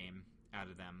gimmick name out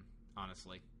of them,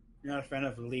 honestly. You're not a fan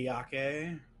of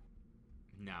Liake?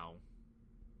 No.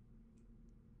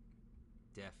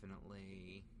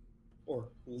 Definitely. Or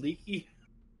Leaky?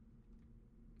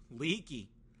 Leaky.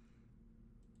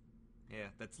 Yeah,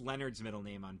 that's Leonard's middle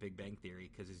name on Big Bang Theory,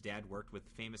 because his dad worked with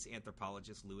famous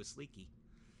anthropologist Louis Leakey.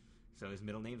 So his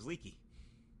middle name's Leaky.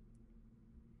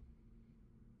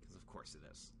 Because of course it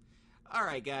is.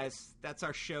 Alright, guys, that's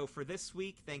our show for this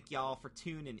week. Thank y'all for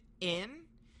tuning in.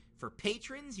 For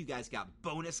patrons, you guys got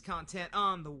bonus content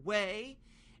on the way.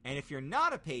 And if you're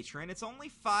not a patron, it's only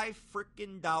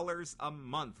 $5 a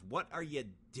month. What are you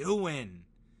doing?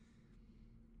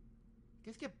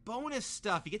 You guys get bonus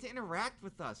stuff. You get to interact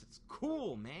with us. It's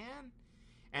cool, man.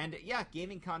 And yeah,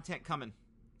 gaming content coming.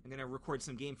 I'm going to record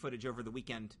some game footage over the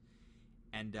weekend.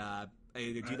 And I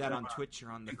either do that on Twitch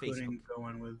or on the Facebook.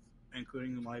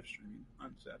 Including the live streaming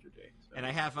on Saturday. So. And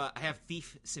I have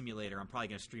Thief Simulator. I'm probably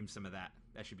going to stream some of that.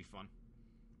 That should be fun.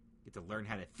 Get to learn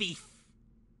how to thief.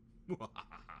 All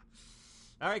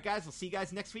right, guys. We'll see you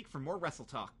guys next week for more Wrestle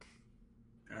Talk.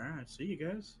 All right. See you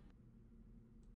guys.